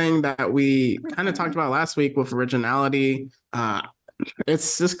 one thing that we kind of talked about last week with originality,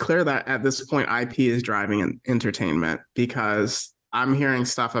 it's just clear that at this point, IP is driving entertainment because I'm hearing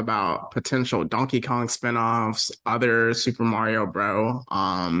stuff about potential Donkey Kong spinoffs, other Super Mario Bro.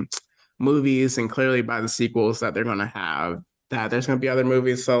 Movies, and clearly by the sequels that they're going to have, that there's going to be other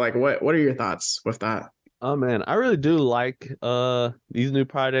movies. So, like, what are your thoughts with that? Oh man, I really do like these new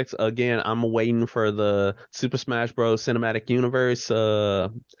projects. Again, I'm waiting for the Super Smash Bros. Cinematic Universe.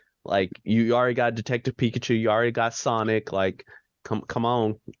 Like you already got Detective Pikachu, you already got Sonic. Like, come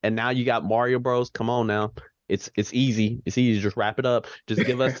on, and now you got Mario Bros. Come on now. It's easy. It's easy. Just wrap it up. Just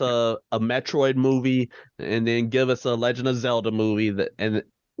give us a Metroid movie, and then give us a Legend of Zelda movie. And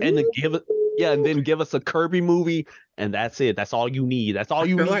then give it, yeah, and then give us a Kirby movie, and that's it. That's all you need. That's all I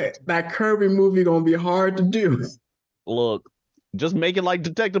you feel need. like that Kirby movie gonna be hard to do. Look, just make it like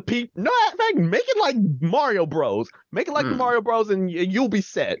Detective Pete. No, in fact, make it like Mario Bros. Make it like the Mm, Mario Bros. And you'll be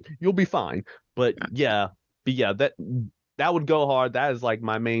set. You'll be fine. gotcha. But yeah, that would go hard. That is like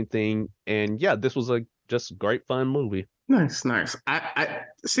my main thing. And yeah, this was a just great fun movie. Nice, nice. I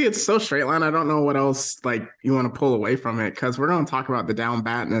see. It's so straight line. I don't know what else like you want to pull away from it because we're gonna talk about the down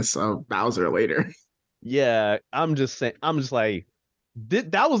badness of Bowser later. Yeah, I'm just saying. I'm just like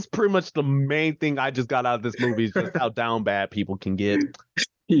that was pretty much the main thing I just got out of this movie is just how down bad people can get. And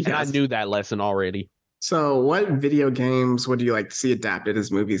I Yes. knew that lesson already. So, what video games would you like to see adapted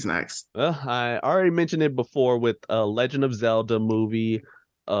as movies next? I already mentioned it before with a Legend of Zelda movie,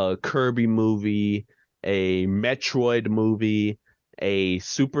 a Kirby movie, a Metroid movie, a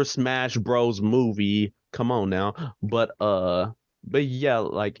Super Smash Bros. Movie. Come on now. But yeah,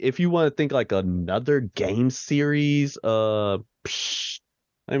 like if you want to think like another game series, psh,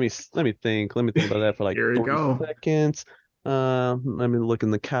 let me think about that for like Here we 3 seconds. Let me look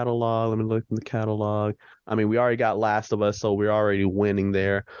in the catalog. Let me look in the catalog. I mean, we already got Last of Us, so we're already winning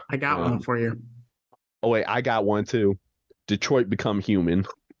there. I got one Um, for you. oh wait, I got one too. Detroit Become Human.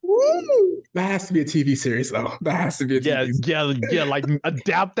 Woo! That has to be a TV series, though. That has to be a Yeah, TV. yeah, yeah. Like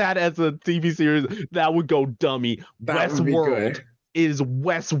adapt that as a TV series. That would go dummy. That would be Westworld good. is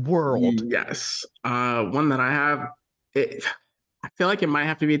Westworld. Yes. One that I have. It, I feel like it might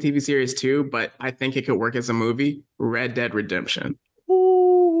have to be a TV series too, but I think it could work as a movie. Red Dead Redemption.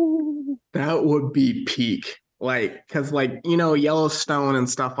 Ooh. That would be peak. Like, because Yellowstone and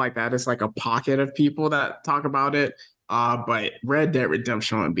stuff like that is like a pocket of people that talk about it. But Red Dead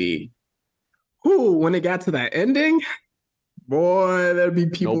Redemption would be, whoo, when it got to that ending, boy, there'd be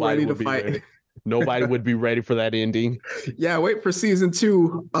people Nobody ready to would be fight. ready. Nobody would be ready for that ending. Yeah, wait for season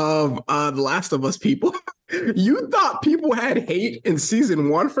two of The Last of Us, people. You thought people had hate in season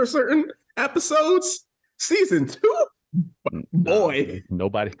one for certain episodes? Season two? Nah, Boy,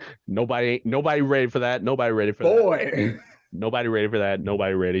 nobody ready for that. Nobody ready for that. boy. Nobody ready for that.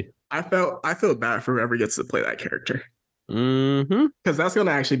 Nobody ready. I feel bad for whoever gets to play that character Hmm. because that's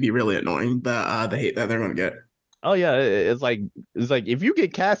gonna actually be really annoying. The hate that they're gonna get. Oh yeah, it's like if you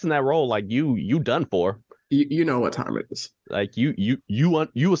get cast in that role, like you done for. You know what time it is. Like you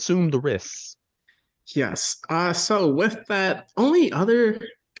assume the risks. Yes. So with that, only other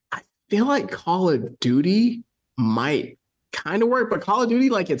I feel like Call of Duty might kind of work, but Call of Duty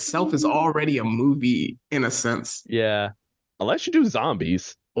like itself is already a movie in a sense. Yeah, unless you do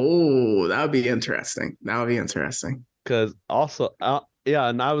zombies, Oh, that would be interesting. That would be interesting. because also, yeah,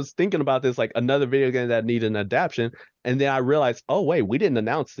 and I was thinking about this like another video game that needed an adaptation, and then I realized, oh wait, we didn't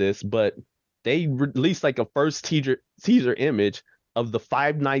announce this, but they released like a first teaser image of the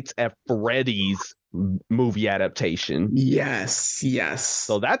Five Nights at Freddy's movie adaptation. Yes, So yes.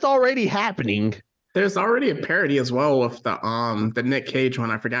 that's already happening. There's already a parody as well with the Nick Cage one.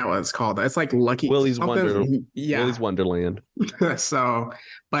 I forgot what it's called. It's like Lucky Willy's Wonder something. Yeah. Willy's Wonderland. So,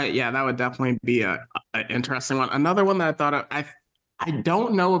 but yeah, that would definitely be a interesting one. Another one that I thought of, I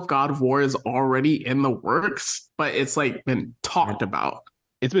don't know if God of War is already in the works, but it's like been talked about.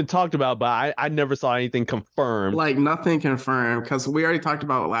 It's been talked about, but I never saw anything confirmed. Like nothing confirmed because we already talked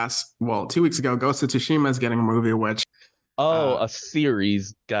about well, 2 weeks ago. Ghost of Tsushima is getting a movie, which Oh, uh a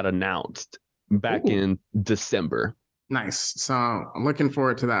series got announced back ooh, in December nice. So I'm looking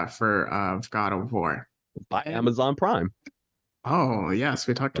forward to that for God of War. by And Amazon Prime. oh yes,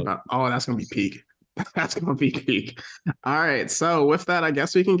 we talked Oh, about. Oh, that's gonna be peak. That's gonna be peak. All right. So with that, I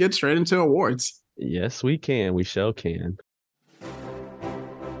guess we can get straight into awards. yes, we can. We sure can.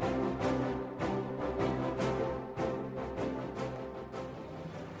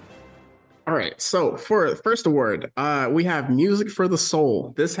 All right. So for the first award, we have Music for the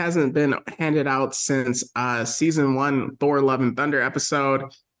Soul. This hasn't been handed out since season one, Thor Love and Thunder episode.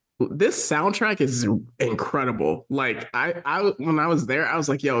 This soundtrack is incredible. Like when I was there, I was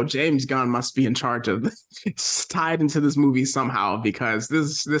like, yo, James Gunn must be in charge of this. It's tied into this movie somehow because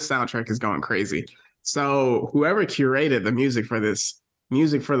this soundtrack is going crazy. So whoever curated the music for this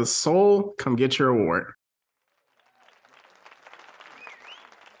Music for the Soul, come get your award.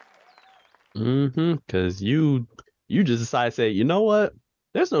 Because you just decide to say, you know what?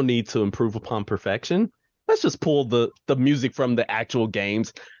 There's no need to improve upon perfection. Let's just pull the music from the actual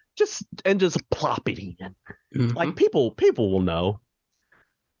games, just plop it in. Like Mhm. people will know.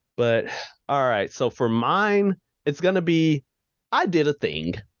 But all right, so for mine, it's gonna be I did a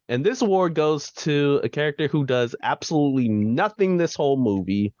thing. And this award goes to a character who does absolutely nothing this whole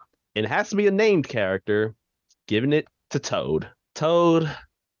movie. It has to be a named character, giving it to Toad. Toad,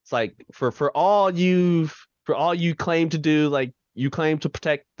 it's like for all you claim to do, like you claim to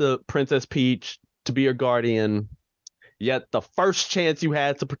protect the Princess Peach, to be your guardian, yet the first chance you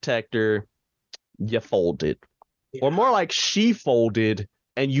had to protect her, you folded. Or Yeah. more like she folded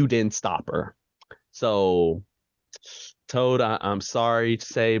and you didn't stop her. So Toad, I'm sorry to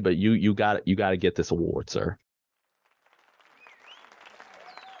say, but you got to get this award, sir.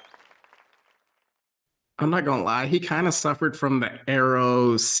 I'm not gonna lie, he kind of suffered from the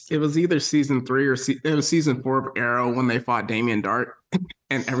arrows. It was either season three or it was season four of Arrow when they fought Damien Dart,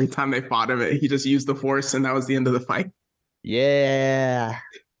 and every time they fought him, he just used the Force, and that was the end of the fight. Yeah,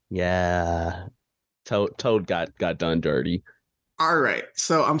 yeah. Toad got done dirty. All right,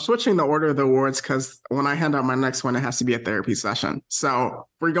 so I'm switching the order of the awards because when I hand out my next one, it has to be a therapy session. So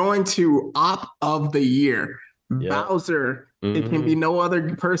we're going to Op of the Year, Yep. Bowser. It can Hmm. be no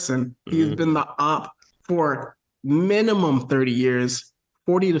other person. He's Hmm. been the Op for minimum 30 years,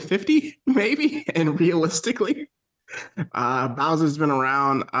 40 to 50, maybe, and realistically. Bowser's been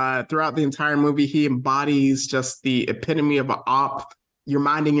around throughout the entire movie. He embodies just the epitome of an op. You're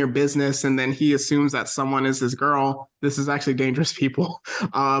minding your business, and then he assumes that someone is his girl. This is actually dangerous, people.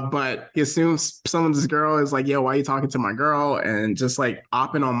 But he assumes someone's his girl is like, yo, why are you talking to my girl? And just like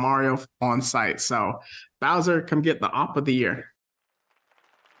opping on Mario on site. So Bowser, come get the op of the year.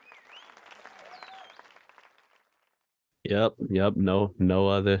 Yep. No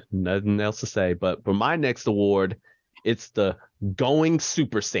other, nothing else to say. But for my next award, it's the Going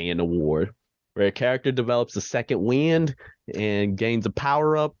Super Saiyan Award, where a character develops a second wind and gains a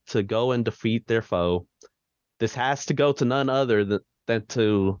power up to go and defeat their foe. This has to go to none other than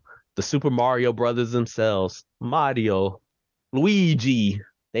to the Super Mario Brothers themselves, Mario, Luigi.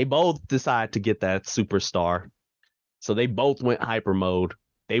 They both decide to get that superstar. So they both went hyper mode.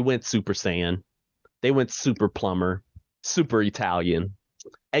 They went Super Saiyan. They went Super Plumber, Super Italian,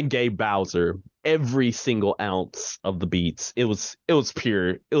 and gave Bowser every single ounce of the beats. It was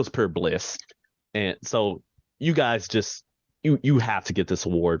pure bliss. And so you guys just you have to get this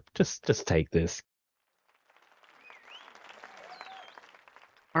award. Just take this.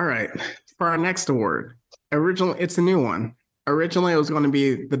 All right. For our next award, it's a new one. Originally, it was going to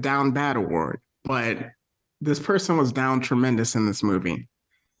be the Down Bad Award, but this person was down tremendous in this movie.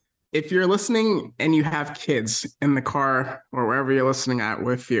 If you're listening and you have kids in the car or wherever you're listening at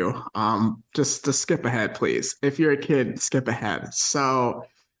with you, just skip ahead, please. If you're a kid, skip ahead. So,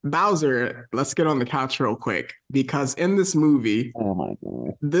 Bowser, let's get on the couch real quick because in this movie, oh my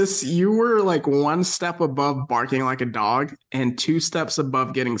god, you were like one step above barking like a dog and two steps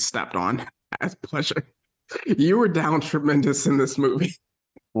above getting stepped on as pleasure. You were down tremendous in this movie.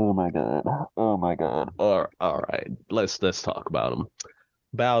 oh my god, oh my god. All right, let's talk about him.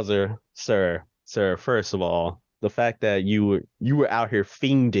 Bowser, sir, first of all, the fact that you were out here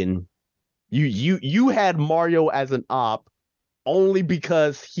fiending, you had Mario as an op only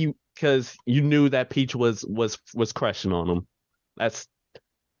because you knew that Peach was crushing on him. That's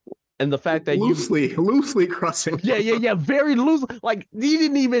and the fact that loosely crushing. Yeah, very loose. Like he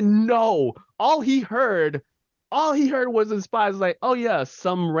didn't even know. All he heard was his spies like, oh yeah,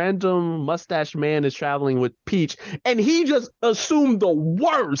 some random mustache man is traveling with Peach, and he just assumed the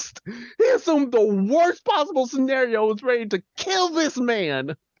worst. He assumed the worst possible scenario. Was ready to kill this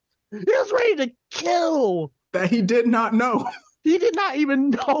man. He was ready to kill. That he did not know. He did not even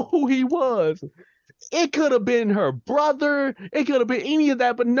know who he was. It could have been her brother. It could have been any of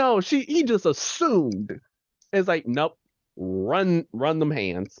that, but no, he just assumed. It's like, nope, run them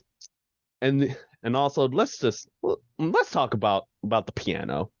hands. And also, let's talk about the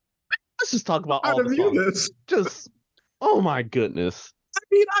piano. Let's just talk about all the songs. Just, oh my goodness. I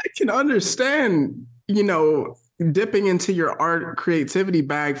mean, I can understand, dipping into your art creativity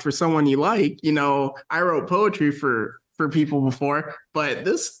bag for someone you like. I wrote poetry for people before, but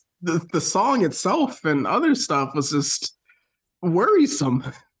the song itself and other stuff was just worrisome.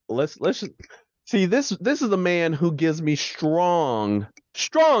 Let's see. This is a man who gives me strong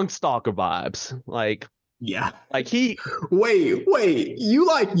stalker vibes. Like, yeah, like he. Wait, you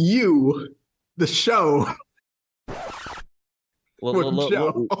like the show? Whoa!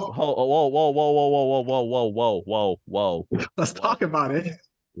 Let's talk about it.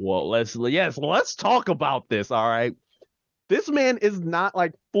 Well, let's talk about this. All right. This man is not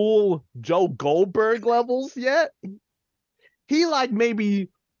like full Joe Goldberg levels yet. He like maybe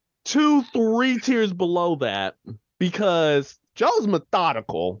 2-3 tiers below that because Joe's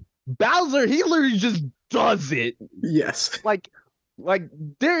methodical. Bowser, he literally just does it. Yes. Like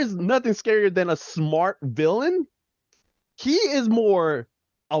there's nothing scarier than a smart villain. He is more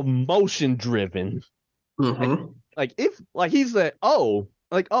emotion driven. Mm-hmm. Like if he said,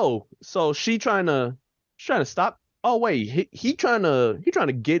 so she trying to stop. Oh wait, he trying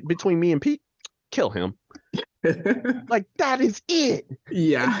to get between me and Pete. Kill him. Like that is it.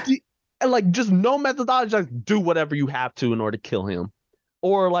 Yeah. And like just no methodology, just do whatever you have to in order to kill him.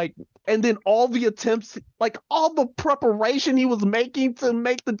 Or like, and then all the attempts, like all the preparation he was making to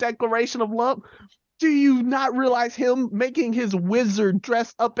make the declaration of love. Do you not realize him making his wizard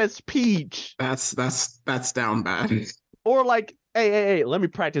dress up as Peach? That's down bad. Or like, hey, let me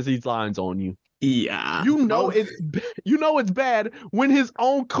practice these lines on you. Yeah. It's bad when his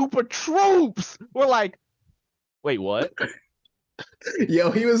own Koopa troops were like, wait, what? Yo,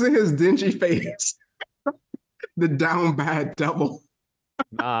 he was in his dingy face. The down bad devil.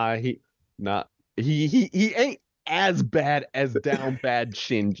 He ain't as bad as down bad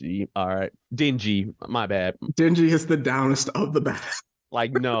Shinji. All right. Dingy, my bad. Dingy is the downest of the best.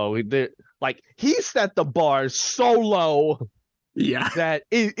 Like, no, he set the bar so low. Yeah. That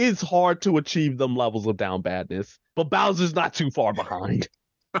it's hard to achieve them levels of down badness. But Bowser's not too far behind.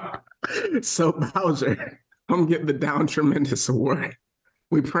 So Bowser, I'm getting the down tremendous award.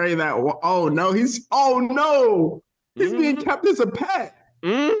 We pray that he's being kept as a pet.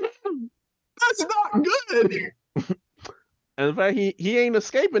 Mm-hmm. That's not good. And in fact, he ain't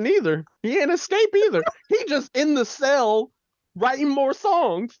escaping either. He ain't escape either. He just in the cell writing more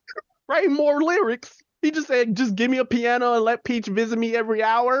songs, writing more lyrics. He just said, just give me a piano and let Peach visit me every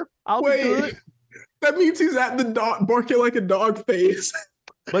hour. I'll be good. That means he's at the dog barking like a dog face.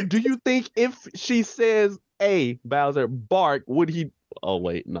 But do you think if she says, hey, Bowser, bark, would he? Oh,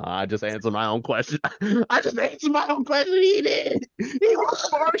 wait, no, I just answered my own question. He did. He was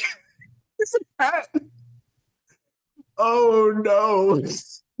barking. It's a cat. Oh, no.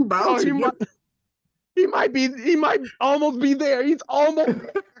 Bowser. He might almost be there. He's almost.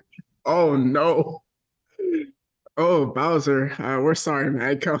 Oh, no. Oh, Bowser, we're sorry,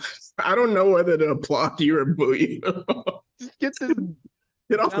 man. I don't know whether to applaud you or boo you. Just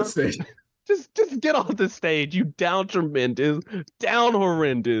get off the stage. Just get off the stage, you down tremendous, down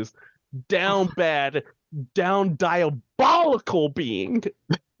horrendous, down bad, down diabolical being.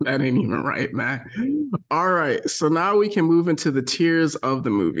 That ain't even right, man. All right, so now we can move into the tiers of the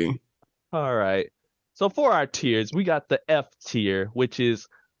movie. All right. So for our tiers, we got the F tier, which is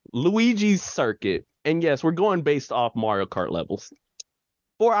Luigi's Circuit. And yes, we're going based off Mario Kart levels.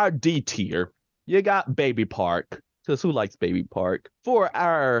 For our D tier, you got Baby Park, because who likes Baby Park? For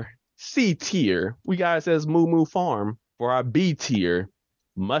our C tier, we got it says Moo Moo Farm. For our B tier,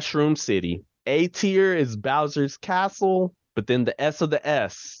 Mushroom City. A tier is Bowser's Castle, but then the S of the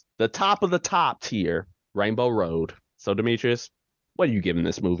S, the top of the top tier, Rainbow Road. So Demetrius, what are you giving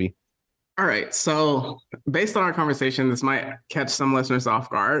this movie? All right, so based on our conversation, this might catch some listeners off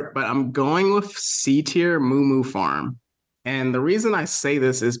guard, but I'm going with C tier Moo Moo Farm. And the reason I say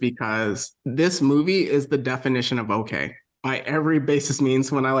this is because this movie is the definition of okay by every basis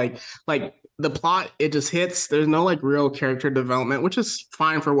means. When I like the plot, it just hits. There's no like real character development, which is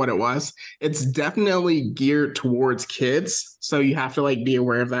fine for what it was. It's definitely geared towards kids, so you have to like be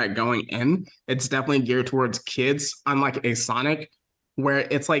aware of that going in. It's definitely geared towards kids, unlike a Sonic, where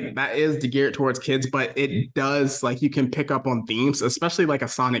it's like that is geared towards kids, but it does like you can pick up on themes, especially like a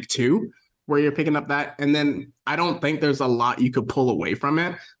Sonic 2, where you're picking up that. And then I don't think there's a lot you could pull away from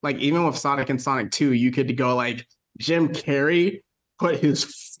it. Like even with Sonic and Sonic 2, you could go like Jim Carrey put his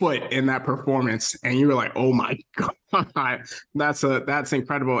foot in that performance and you were like, oh my God, that's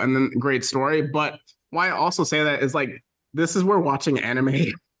incredible. And then great story. But why I also say that is like this is where watching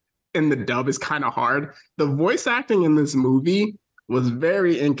anime in the dub is kind of hard. The voice acting in this movie was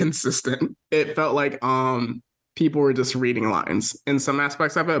very inconsistent. It felt like people were just reading lines in some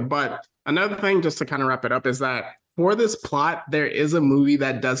aspects of it. But another thing, just to kind of wrap it up, is that for this plot, there is a movie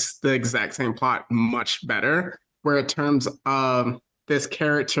that does the exact same plot much better, where in terms of this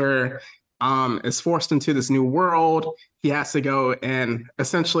character is forced into this new world. He has to go and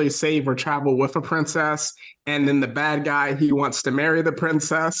essentially save or travel with a princess. And then the bad guy, he wants to marry the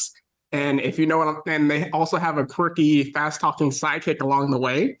princess. And if you know what and they also have a quirky, fast-talking sidekick along the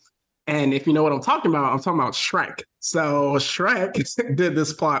way. And if you know what I'm talking about Shrek. So Shrek did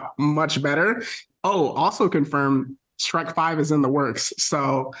this plot much better. Oh, also confirmed, Shrek 5 is in the works.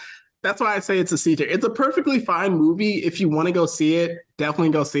 So that's why I say it's a C tier. It's a perfectly fine movie. If you want to go see it,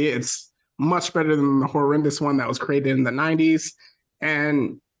 definitely go see it. It's much better than the horrendous one that was created in the 90s.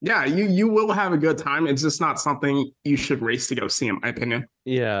 And yeah, you will have a good time. It's just not something you should race to go see, in my opinion.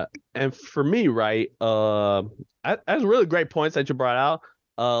 Yeah, and for me, right, that's really great points that you brought out.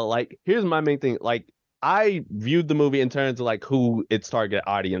 Like here's my main thing. Like I viewed the movie in terms of like who its target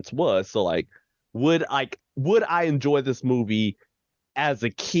audience was. So like, would I enjoy this movie as a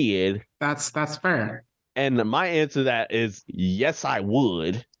kid? That's fair. And my answer to that is yes, I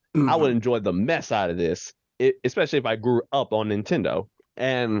would. I would enjoy the mess out of this, especially if I grew up on Nintendo.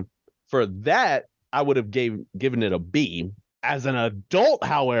 And for that, I would have given it a B. As an adult,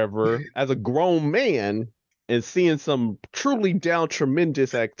 however, as a grown man, and seeing some truly down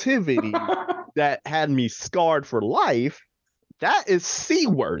tremendous activity that had me scarred for life, that is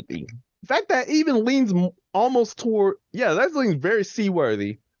C-worthy. In fact, that even leans almost toward, that leans very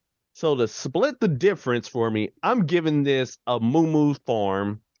C-worthy. So to split the difference for me, I'm giving this a Moo Moo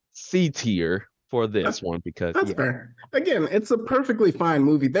Farm C tier for this one because that's fair. Again, it's a perfectly fine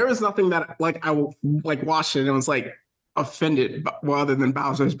movie. There is nothing that like I like watched it and was like offended, well, other than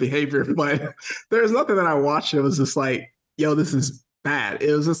Bowser's behavior. But there's nothing that I watched. It was just like, yo, this is bad.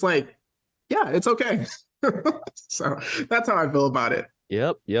 It was just like, yeah, it's okay. So that's how I feel about it.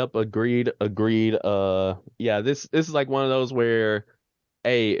 Yep. Agreed. This is like one of those where,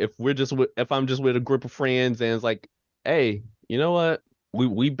 hey, if I'm just with a group of friends and it's like, hey, you know what?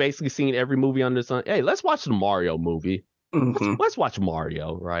 We basically seen every movie under the sun. Hey, let's watch the Mario movie. Let's watch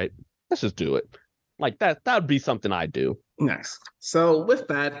Mario, right? Let's just do it. Like that would be something I do. Nice. So with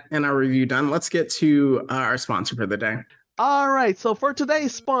that and our review done, let's get to our sponsor for the day. All right. So for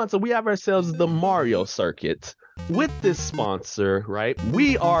today's sponsor, we have ourselves the Mario Circuit. With this sponsor, right,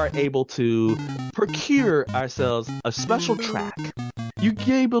 we are able to procure ourselves a special track. You're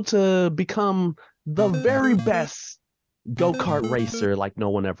able to become the very best go-kart racer like no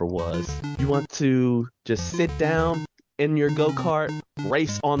one ever was. You want to just sit down in your go-kart,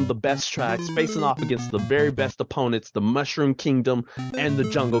 race on the best tracks, facing off against the very best opponents the Mushroom Kingdom and the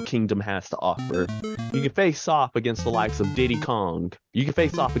Jungle Kingdom has to offer. You can face off against the likes of Diddy Kong. You can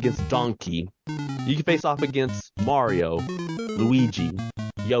face off against Donkey. You can face off against Mario, Luigi,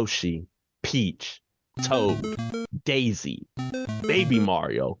 Yoshi, Peach, Toad, Daisy, Baby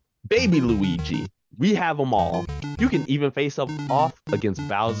Mario, Baby Luigi, We have them all. You can even face up off against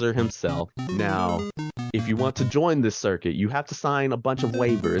Bowser himself. Now, if you want to join this circuit, you have to sign a bunch of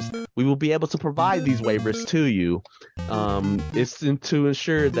waivers. We will be able to provide these waivers to you. To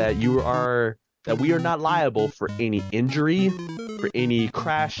ensure that we are not liable for any injury, for any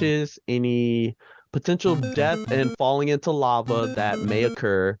crashes, any potential death and falling into lava that may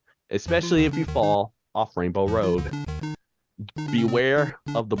occur, especially if you fall off Rainbow Road. Beware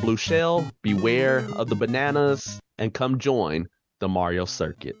of the blue shell, beware of the bananas, and come join the Mario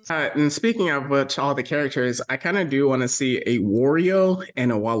circuits. And speaking of which, all the characters, I kind of do want to see a Wario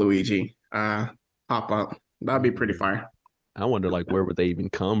and a Waluigi pop up. That'd be pretty fire. I wonder, like, where would they even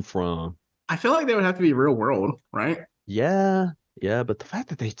come from? I feel like they would have to be real world, right? Yeah, but the fact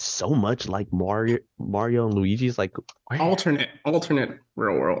that they're so much like Mario and Luigi is like alternate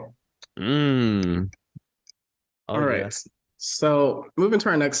real world. Oh, all right. Yes. So moving to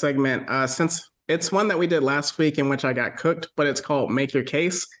our next segment, since it's one that we did last week in which I got cooked, but it's called Make Your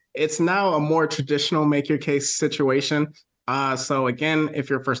Case. It's now a more traditional Make Your Case situation. So again, if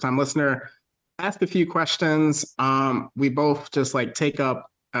you're a first time listener, ask a few questions. We both just like take up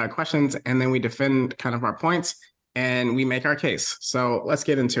questions and then we defend kind of our points and we make our case. So let's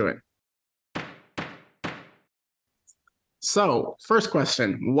get into it. So first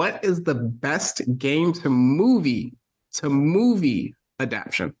question, what is the best game to movie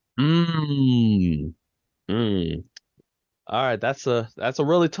adaptation? All right, that's a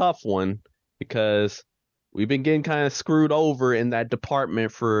really tough one because we've been getting kind of screwed over in that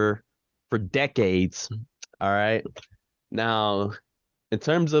department for decades. All right. Now, in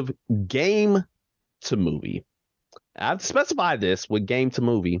terms of game to movie, I have to specify this with game to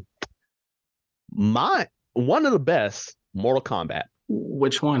movie. One of the best, Mortal Kombat.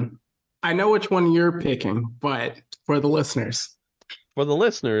 Which one? I know which one you're picking, but for the listeners. For the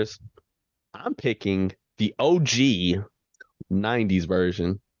listeners, I'm picking the OG 90s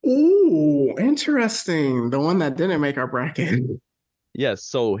version. Ooh, interesting. The one that didn't make our bracket. Yes,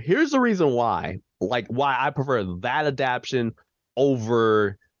 so here's the reason why I prefer that adaptation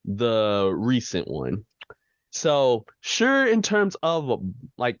over the recent one. So, sure, in terms of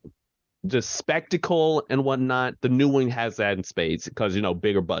like just spectacle and whatnot, the new one has that in spades because,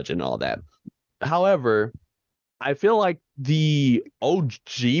 bigger budget and all that. However, I feel like the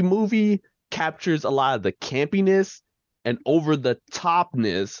OG movie captures a lot of the campiness and over the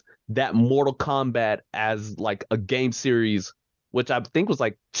topness that Mortal Kombat as like a game series, which I think was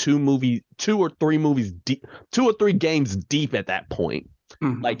like 2 or 3 games deep at that point.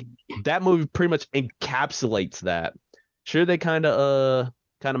 Mm-hmm. Like that movie pretty much encapsulates that. Sure, they kind of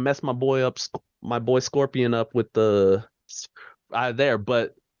messed my boy Scorpion up with the there,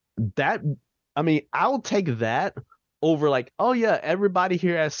 but that, I mean, I'll take that over like, oh yeah, everybody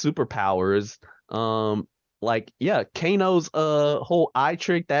here has superpowers. Like, yeah, Kano's whole eye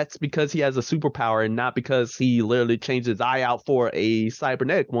trick, that's because he has a superpower and not because he literally changed his eye out for a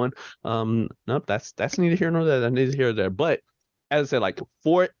cybernetic one. Nope, that's neither here nor there. That neither here nor there. But as I said, like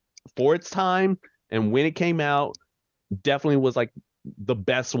for its time and when it came out, definitely was like the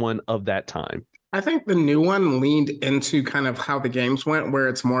best one of that time. I think the new one leaned into kind of how the games went, where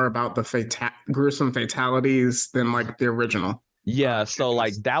it's more about the gruesome fatalities than like the original. Yeah, so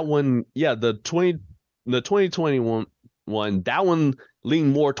like that one, yeah, the 2021 one, that one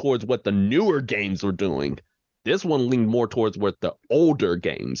leaned more towards what the newer games were doing. This one leaned more towards what the older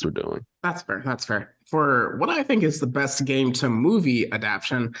games were doing. That's fair. For what I think is the best game to movie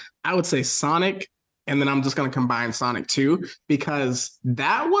adaptation, I would say Sonic. And then I'm just going to combine Sonic 2 because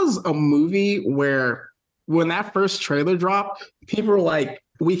that was a movie where when that first trailer dropped, people were like,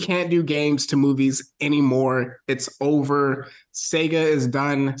 we can't do games to movies anymore. It's over. Sega is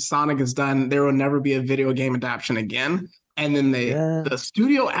done. Sonic is done. There will never be a video game adaptation again. And then the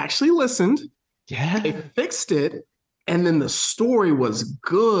studio actually listened. Yeah. They fixed it. And then the story was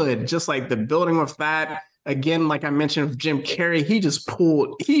good. Just like the building of that. Again, like I mentioned with Jim Carrey,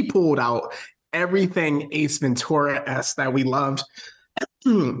 he pulled out everything Ace Ventura-esque that we loved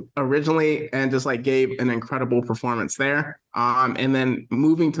originally and just like gave an incredible performance there. And then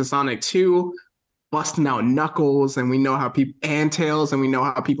moving to Sonic 2, busting out Knuckles, and we know how people and Tails, and we know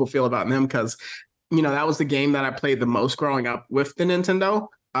how people feel about them because, that was the game that I played the most growing up with the Nintendo.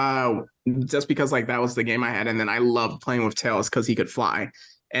 Just because like that was the game I had. And then I loved playing with Tails because he could fly.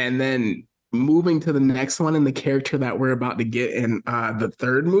 And then moving to the next one and the character that we're about to get in the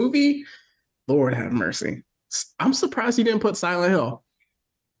third movie, Lord have mercy. I'm surprised you didn't put Silent Hill.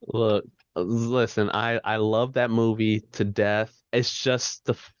 Look, listen, I love that movie to death. It's just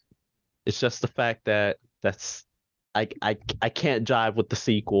the fact that I can't jive with the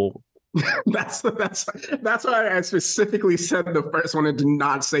sequel That's why I specifically said the first one and did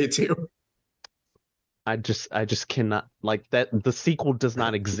not say two. I just cannot like that. The sequel does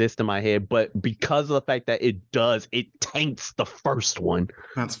not exist in my head, but because of the fact that it does, it taints the first one.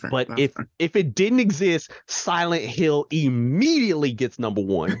 That's fair. But That's if fair. if it didn't exist, Silent Hill immediately gets number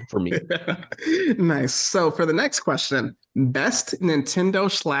one for me. Nice. So for the next question, best Nintendo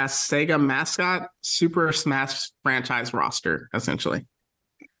slash Sega mascot Super Smash franchise roster, essentially.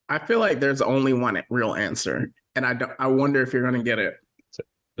 I feel like there's only one real answer, and I wonder if you're gonna get it.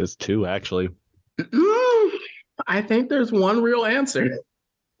 There's two actually. I think there's one real answer.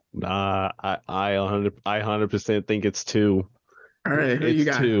 Nah, I 100% think it's two. All right, who you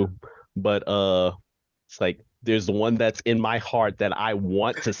It's got? two, but it's like there's the one that's in my heart that I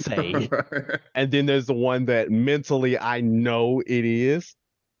want to say, and then there's the one that mentally I know it is.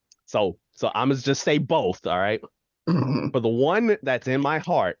 So I'm gonna just say both. All right. Mhm. For the one that's in my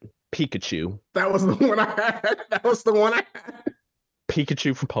heart, Pikachu. That was the one I had. That was the one I had.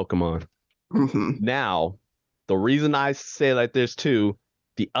 Pikachu from Pokemon. Mhm. Now, the reason I say that there's two,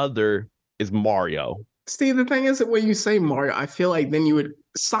 the other is Mario. See, the thing is that when you say Mario, I feel like then you would.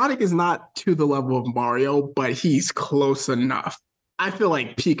 Sonic is not to the level of Mario, but he's close enough. I feel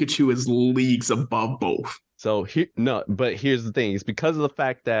like Pikachu is leagues above both. So here, no, but here's the thing: it's because of the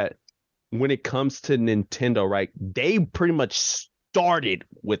fact that when it comes to Nintendo, right, they pretty much started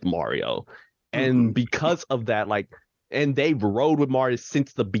with Mario, and Mhm. because of that, like, and they've rode with Mario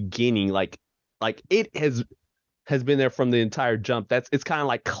since the beginning. Like it has been there from the entire jump. It's kind of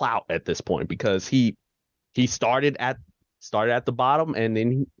like clout at this point because he started at the bottom and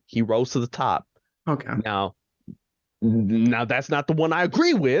then he rose to the top. Okay. Now that's not the one I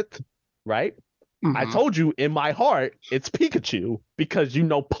agree with, right? I Mhm. told you in my heart it's Pikachu because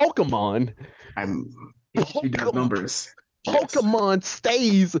Pokemon. I'm Pikachu does Pokemon, numbers. Yes. Pokemon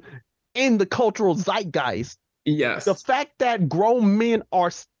stays in the cultural zeitgeist. The Yes. fact that grown men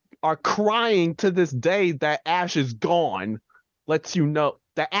are crying to this day that Ash is gone lets you know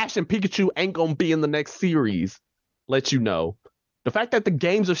that Ash and Pikachu ain't gonna be in the next series. Lets you know. The fact that the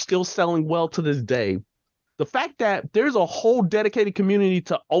games are still selling well to this day. The fact that there's a whole dedicated community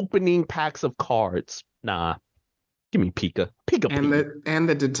to opening packs of cards. Nah, give me Pika. Pika And P.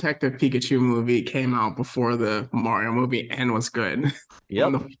 the Detective Pikachu movie came out before the Mario movie and was good on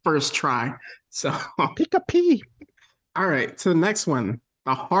Yep. the first try. So, Pika P. all right, to the next one.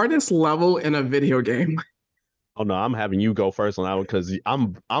 The hardest level in a video game. Oh no, I'm having you go first on that one because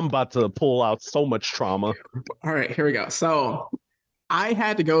I'm about to pull out so much trauma. All right, here we go. So, I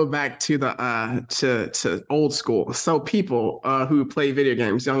had to go back to the to old school. So people who play video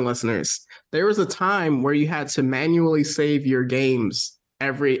games, young listeners, there was a time where you had to manually save your games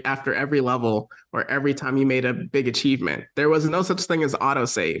after every level or every time you made a big achievement. There was no such thing as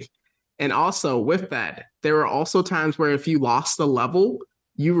autosave. And also with that, there were also times where if you lost the level,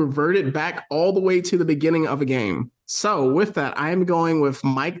 you reverted back all the way to the beginning of a game. So with that, I am going with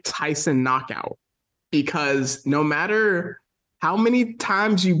Mike Tyson knockout because no matter how many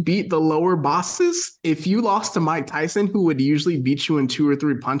times you beat the lower bosses, if you lost to Mike Tyson, who would usually beat you in 2 or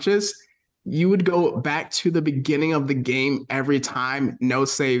 3 punches, you would go back to the beginning of the game every time, no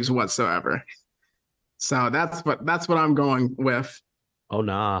saves whatsoever. So that's what I'm going with. Oh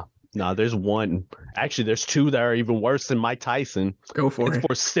nah. There's one. Actually, there's two that are even worse than Mike Tyson. Go for It's it.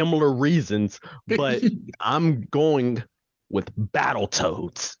 for similar reasons, but I'm going with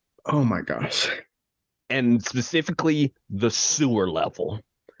Battletoads Oh my gosh. and specifically the sewer level.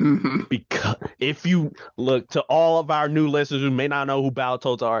 Mhm. Because if you look to all of our new listeners who may not know who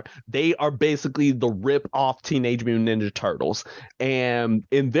Battletoads are, they are basically the rip-off Teenage Mutant Ninja Turtles. And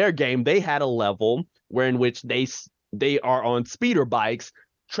in their game, they had a level where in which they are on speeder bikes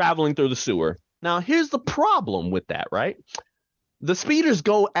traveling through the sewer. Now, here's the problem with that, right? The speeders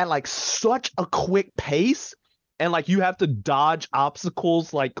go at like such a quick pace, and like you have to dodge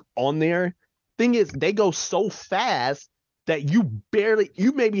obstacles like on there. Thing is, they go so fast that you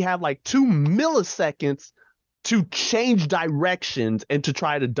maybe have like 2 milliseconds to change directions and to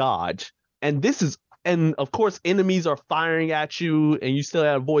try to dodge. And this is, and of course, enemies are firing at you, and you still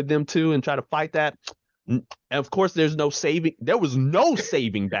have to avoid them too and try to fight that. And of course, there's no saving. There was no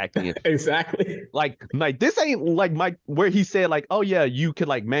saving back then. Exactly. Like this ain't like Mike where he said like, oh yeah, you could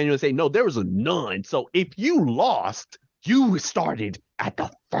like manually say no. There was a none. So if you lost, you started at the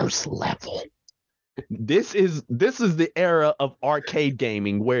first level. This is the era of arcade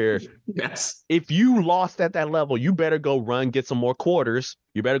gaming where Yes. if you lost at that level, you better go run get some more quarters.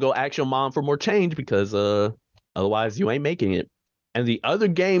 You better go ask your mom for more change because otherwise you ain't making it. And the other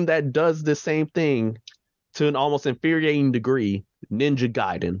game that does the same thing to an almost infuriating degree, Ninja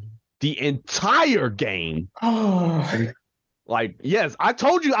Gaiden. the entire game. Oh, Like, yes, I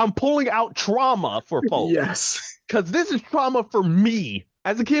told you I'm pulling out trauma for folks. yes. Because this is trauma for me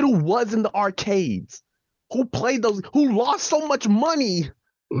as a kid who was in the arcades, who played those, who lost so much money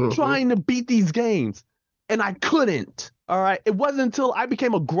trying to beat these games. And I couldn't. All right. It wasn't until I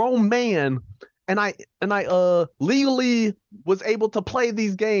became a grown man and I legally was able to play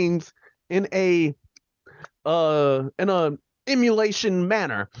these games in a emulation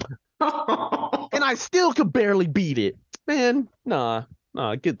manner. And I still could barely beat it. Man, nah,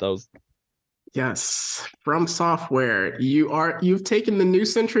 get those. Yes, From Software. You've taken the new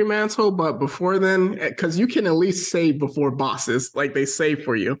century mantle, but before then, because you can at least save before bosses, like they save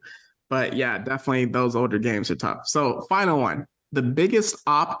for you. But yeah, definitely those older games are tough. So final one, the biggest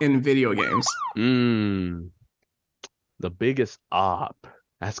op in video games. The biggest op.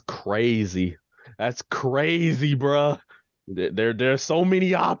 That's crazy. That's crazy, bruh. There's so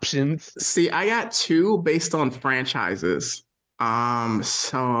many options. See, I got two based on franchises. But I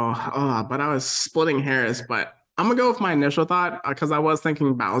was splitting hairs, but I'm gonna go with my initial thought because I was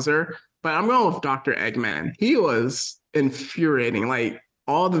thinking Bowser, but I'm going with Dr. Eggman. He was infuriating. Like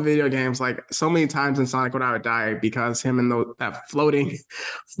all the video games, like so many times in Sonic when I would die because him and that floating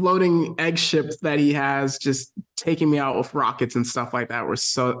egg ship that he has just taking me out with rockets and stuff like that were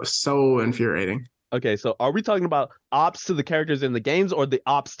so infuriating. Okay, so are we talking about ops to the characters in the games or the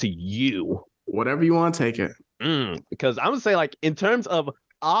ops to you? Whatever you want to take it. Because I'm gonna say, like, in terms of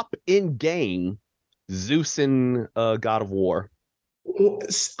op in game, Zeus in God of War.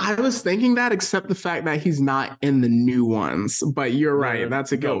 I was thinking that, except the fact that he's not in the new ones. But you're right.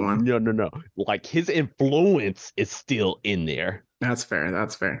 That's a good one. No. Like his influence is still in there. That's fair.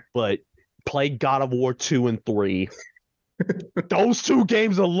 That's fair. But play God of War 2 and 3. Those two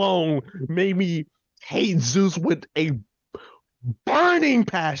games alone made me hate Zeus with a burning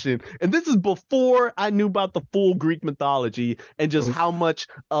passion. And this is before I knew about the full Greek mythology and just how much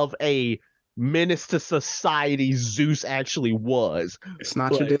of a menace to society Zeus actually was. It's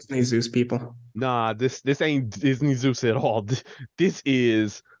not your Disney Zeus, people. Nah, this ain't Disney Zeus at all. This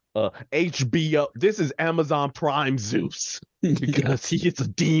is HBO. This is Amazon Prime Zeus because he is a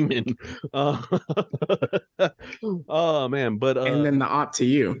demon. Oh man, but and then the op to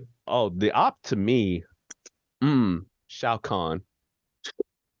you. Oh, the op to me. Shao Kahn.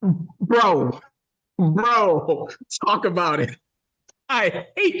 Bro, talk about it. I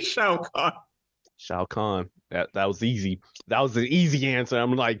hate Shao Kahn. Shao Kahn. That was easy. That was an easy answer.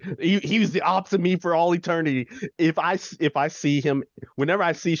 I'm like, he was the op to me for all eternity. If I see him, whenever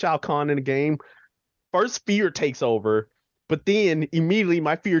I see Shao Kahn in a game, first fear takes over, but then immediately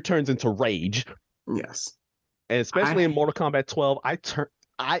my fear turns into rage. Yes. And especially in Mortal Kombat 12,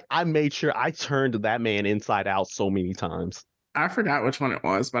 I made sure I turned that man inside out so many times. I forgot which one it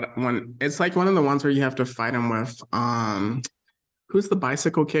was, but it's like one of the ones where you have to fight him with who's the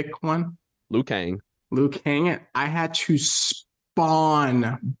bicycle kick one? Liu Kang. I had to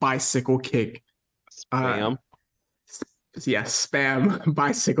spawn bicycle kick. Spam. Spam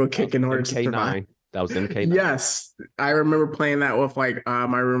bicycle kick in order to survive. That was MK9. Yes, I remember playing that with like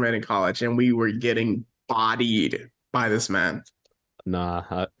my roommate in college, and we were getting bodied by this man.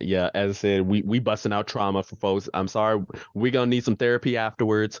 Nah, yeah, as I said, we busting out trauma for folks. I'm sorry, we're gonna need some therapy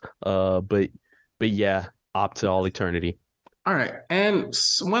afterwards. But yeah, op to all eternity. All right, and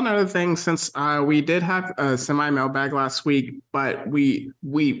one other thing, since we did have a semi mailbag last week, but we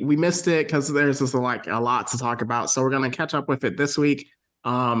missed it because there's just like a lot to talk about, so we're gonna catch up with it this week.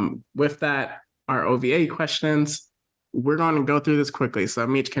 With that, our OVA questions. We're going to go through this quickly. So,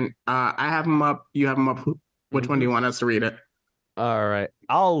 Meech, I have them up? You have them up? Which one do you want us to read it? All right,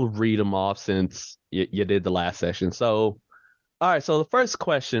 I'll read them off since you did the last session. So, all right. So the first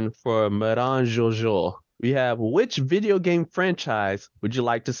question for Madame Jojo, we have: which video game franchise would you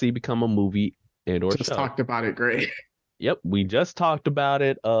like to see become a movie and or just show? Talked about it. Great. Yep, we just talked about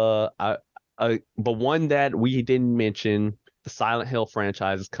it. But one that we didn't mention, the Silent Hill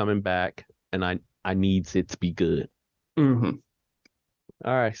franchise is coming back, and I needs it to be good. Mm-hmm.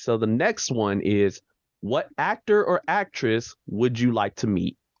 All right. So the next one is: what actor or actress would you like to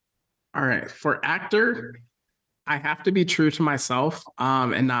meet? All right. For actor, I have to be true to myself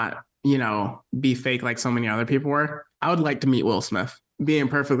and not, be fake like so many other people were. I would like to meet Will Smith. Being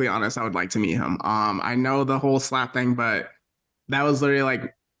perfectly honest, I would like to meet him. I know the whole slap thing, but that was literally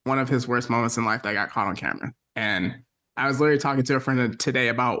like one of his worst moments in life that got caught on camera. And I was literally talking to a friend today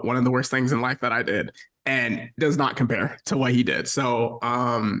about one of the worst things in life that I did, and does not compare to what he did. So,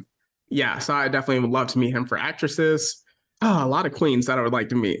 yeah, so I definitely would love to meet him. For actresses, a lot of queens that I would like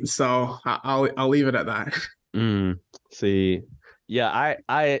to meet. So I'll leave it at that. See, yeah,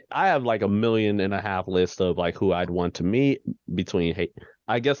 I have like a million and a half list of like who I'd want to meet between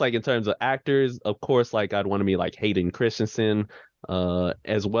I guess like in terms of actors, of course, like I'd want to meet like Hayden Christensen,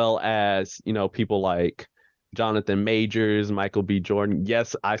 as well as, people like Jonathan Majors, Michael B. Jordan.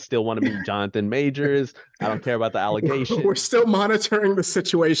 Yes, I still want to meet Jonathan Majors. I don't care about the We're allegation. still monitoring the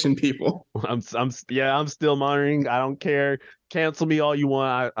situation, people. Yeah, I'm still monitoring. I don't care. Cancel me all you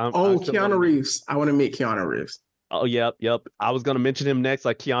want. I Oh, still want Keanu to meet. Reeves. I want to meet Keanu Reeves. Oh, yep, yep. I was gonna mention him next,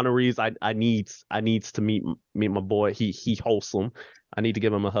 like Keanu Reeves. I needs to meet my boy. He wholesome. I need to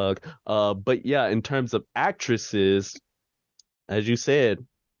give him a hug. But yeah, in terms of actresses, as you said,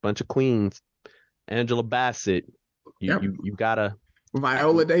 bunch of queens. Angela Bassett. You Yep. you you gotta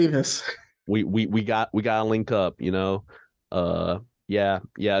Viola Davis. we gotta link up. Uh, yeah.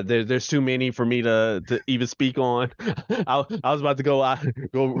 There's too many for me to even speak on. I was about to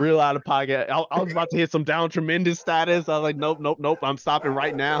go real out of pocket. I was about to hit some down tremendous status. I was like, nope, nope, nope. I'm stopping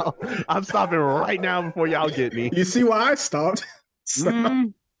right now. I'm stopping right now before y'all get me. You see why I stopped? So,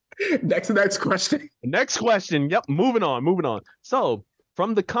 Mm, next question. next question. Yep, moving on, moving on. So,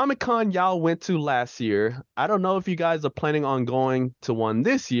 from the Comic Con y'all went to last year, I don't know if you guys are planning on going to one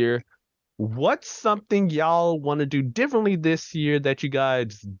this year. What's something y'all want to do differently this year that you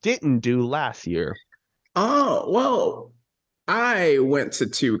guys didn't do last year? Oh, well, I went to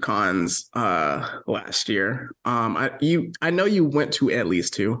two cons last year. I know you went to at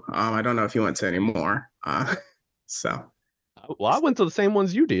least two. I don't know if you went to any more. So Well, I went to the same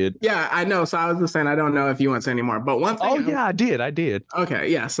ones you did. yeah, I know. So I was just saying I don't know if you went to any more. But one Oh thing yeah, I did. I did. okay,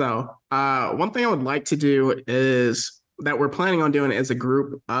 yeah. So one thing I would like to do is that we're planning on doing is a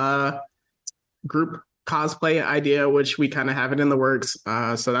group cosplay idea, which we kind of have it in the works.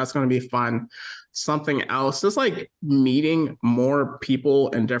 So that's going to be fun. Something else, just like meeting more people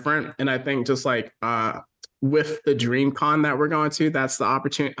and different. And I think just like with the Dream Con that we're going to, that's the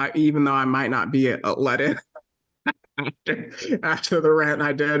opportunity. Even though I might not be let in after the rant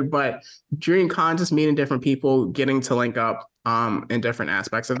I did, but Dream Con, just meeting different people, getting to link up in different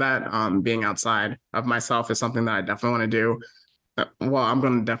aspects of that, being outside of myself is something that I definitely want to do. Well, I'm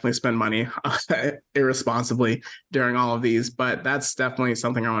going to definitely spend money irresponsibly during all of these, but that's definitely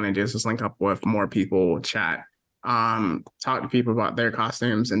something I want to do is just link up with more people, chat, talk to people about their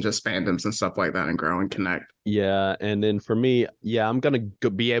costumes and just fandoms and stuff like that and grow and connect. Yeah, and then for me, yeah, I'm gonna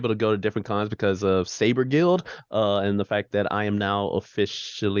be able to go to different cons because of Saber Guild, and the fact that I am now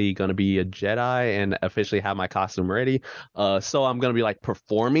officially gonna be a Jedi and officially have my costume ready. So I'm gonna be like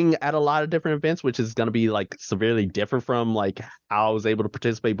performing at a lot of different events, which is gonna be like severely different from like how I was able to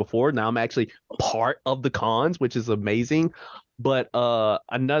participate before. Now I'm actually part of the cons, which is amazing. But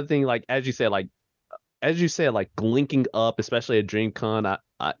another thing, like like linking up, especially at DreamCon,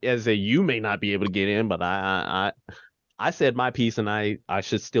 as a you may not be able to get in, but I said my piece, and I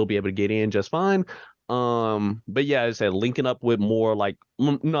should still be able to get in just fine. But yeah, as I said, linking up with more like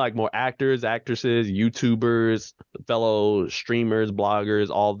like more actors, actresses, YouTubers, fellow streamers, bloggers,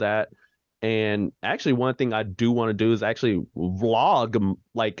 all that. And actually, one thing I do want to do is actually vlog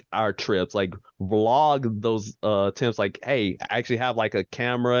like our trips, like vlog those attempts. Like, hey, actually have like a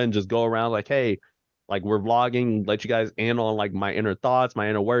camera and just go around like, hey, like we're vlogging, let you guys in on like my inner thoughts, my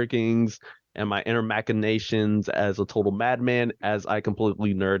inner workings, and my inner machinations as a total madman as I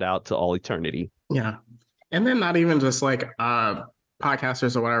completely nerd out to all eternity. Yeah. And then not even just like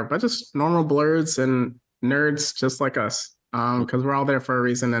podcasters or whatever, but just normal blurs and nerds just like us. Because we're all there for a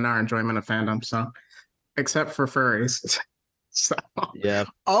reason in our enjoyment of fandom. So except for furries. So Yeah.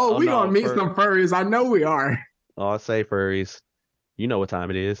 oh, Oh we gonna no, meet some furries. I know we are. I say furries. You know what time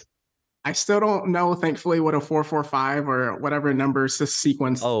it is. I still don't know, thankfully, what a 445 or whatever number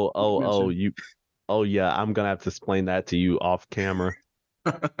sequence Oh, mentioned. oh yeah, I'm gonna have to explain that to you off camera.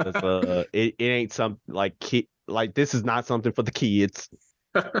 'Cause, it ain't some like like this is not something for the kids.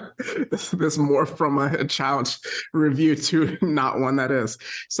 This more from a challenge review to not one that is.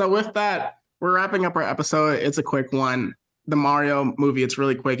 So with that, we're wrapping up our episode. It's a quick one. The Mario movie, it's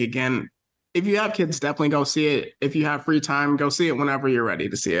really quick. Again, if you have kids, definitely go see it. If you have free time, go see it whenever you're ready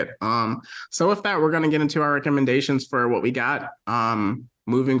to see it. So with that, we're gonna get into our recommendations for what we got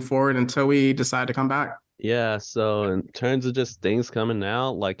moving forward until we decide to come back. Yeah, so in terms of just things coming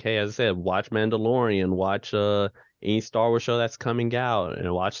out, like hey, as I said, watch Mandalorian, watch any Star Wars show that's coming out,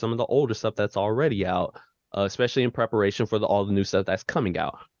 and watch some of the older stuff that's already out, especially in preparation for all the new stuff that's coming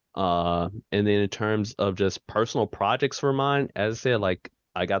out. And then in terms of just personal projects for mine, as I said, like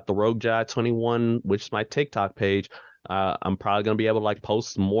I got the Rogue Jedi 21, which is my TikTok page. I'm probably gonna be able to like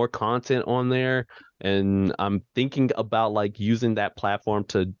post more content on there, and I'm thinking about like using that platform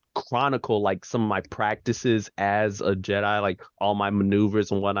to chronicle like some of my practices as a Jedi, like all my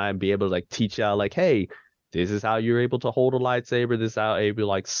maneuvers and whatnot, and be able to like teach y'all like, hey, this is how you're able to hold a lightsaber, this is how you're able to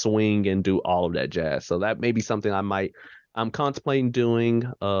like swing and do all of that jazz. So that may be something I'm contemplating doing.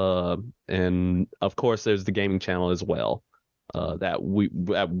 And of course there's the gaming channel as well, that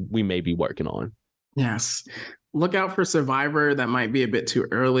we may be working on. Yes. Look out for Survivor. That might be a bit too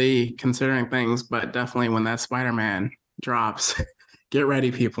early considering things, but definitely when that Spider-Man drops, get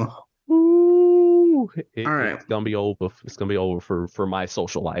ready, people. Ooh, All right. it's gonna be over. It's gonna be over for my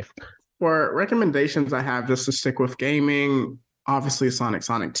social life. For recommendations, I have just to stick with gaming, obviously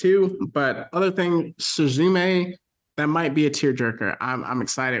Sonic 2, but other thing, Suzume, that might be a tearjerker. I'm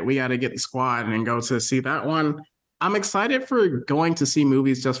excited. We got to get the squad and go to see that one. I'm excited for going to see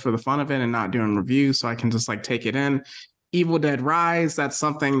movies just for the fun of it and not doing reviews, so I can just like take it in. Evil Dead Rise, that's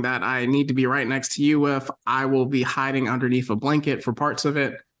something that I need to be right next to you with. I will be hiding underneath a blanket for parts of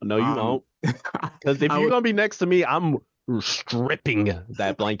it. No, you won't. Because if you're gonna be next to me, I'm stripping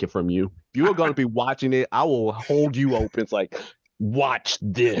that blanket from you. If you are gonna be watching it, I will hold you open. It's like, watch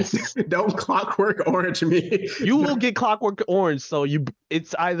this. Don't Clockwork Orange me. You will get Clockwork Orange. So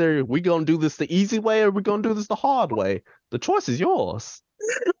it's either we gonna do this the easy way or we're gonna do this the hard way. The choice is yours.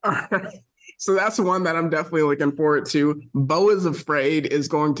 All right. So that's one that I'm definitely looking forward to. Beau is Afraid is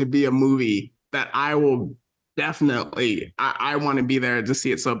going to be a movie that I will definitely, I want to be there to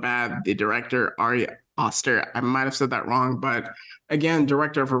see it so bad. The director, Ari Aster, I might have said that wrong, but again,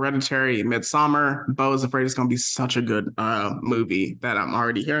 director of Hereditary, Midsommar, Beau is Afraid is going to be such a good movie that I'm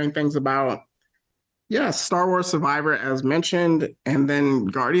already hearing things about. Yeah, Star Wars Survivor, as mentioned, and then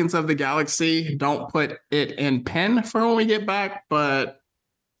Guardians of the Galaxy. Don't put it in pen for when we get back, but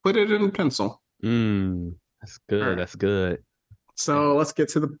put it in pencil. That's good. Right. That's good. So let's get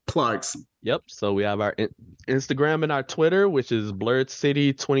to the plugs. Yep. So we have our Instagram and our Twitter, which is Blurred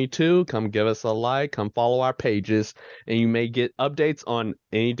City 22. Come give us a like. Come follow our pages, and you may get updates on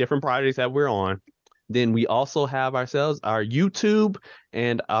any different projects that we're on. Then we also have ourselves our YouTube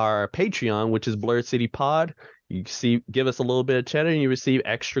and our Patreon, which is Blurred City Pod. You give us a little bit of cheddar, and you receive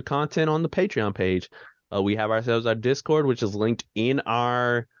extra content on the Patreon page. We have ourselves our Discord, which is linked in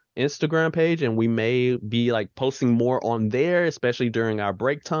our Instagram page, and we may be like posting more on there, especially during our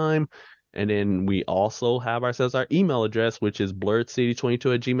break time. And then we also have ourselves our email address, which is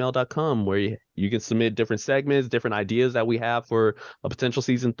blurredcity22@gmail.com, where you can submit different segments, different ideas that we have for a potential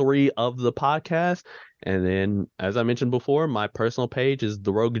season 3 of the podcast. And then, as I mentioned before, my personal page is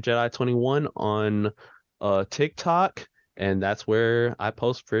the Rogue Jedi 21 on TikTok. And that's where I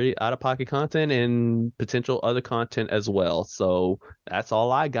post pretty out-of-pocket content and potential other content as well. So that's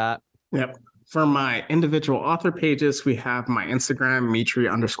all I got. Yep. For my individual author pages, we have my Instagram,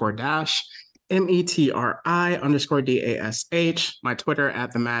 Metri_Dash, METRI_DASH, my Twitter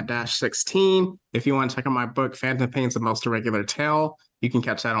at @themad-16. If you want to check out my book, Phantom Pain's The Most Irregular Tale, you can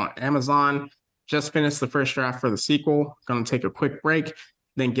catch that on Amazon. Just finished the first draft for the sequel. Going to take a quick break,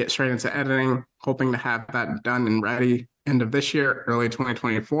 then get straight into editing, hoping to have that done and ready end of this year, early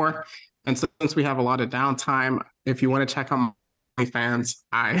 2024. And since we have a lot of downtime, if you want to check out my fans,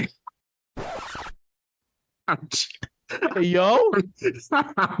 Hey, yo,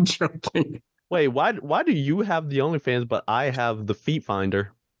 I'm joking. Wait, why do you have the OnlyFans, but I have the Feet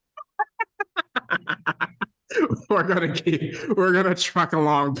Finder? We're gonna truck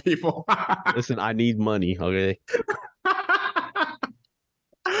along, people. Listen, I need money, okay?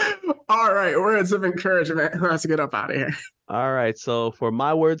 All right, words of encouragement. Let's get up out of here. All right, so for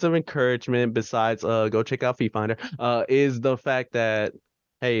my words of encouragement, besides go check out Feet Finder, is the fact that,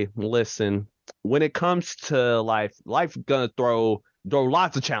 hey, listen, when it comes to life gonna throw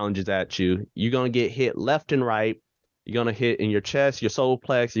lots of challenges at you. You're gonna get hit left and right. You're gonna hit in your chest, your solar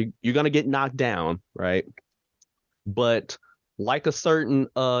plex. You're gonna get knocked down, right? But like a certain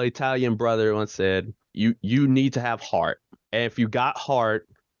Italian brother once said, you need to have heart. And if you got heart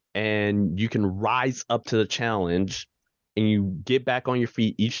and you can rise up to the challenge and you get back on your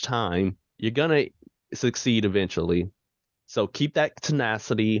feet each time, you're gonna succeed eventually. So keep that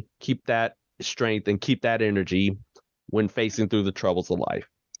tenacity, keep that strength, and keep that energy when facing through the troubles of life.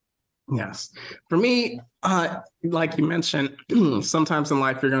 Yes. For me, like you mentioned, sometimes in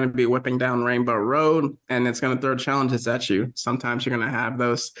life you're going to be whipping down Rainbow Road and it's going to throw challenges at you. Sometimes you're going to have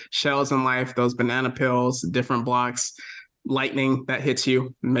those shells in life, those banana pills, different blocks, lightning that hits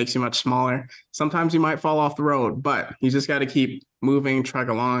you, makes you much smaller. Sometimes you might fall off the road, but you just got to keep moving, trudge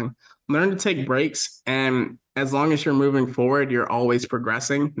along, learn to take breaks. And as long as you're moving forward, you're always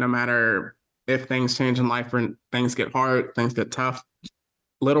progressing, no matter if things change in life or things get hard, things get tough.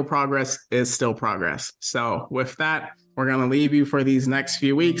 Little progress is still progress. So with that, we're going to leave you for these next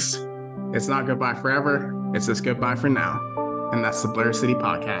few weeks. It's not goodbye forever. It's just goodbye for now. And that's the Blur City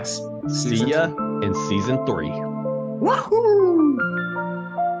Podcast. See ya in season 3. Wahoo!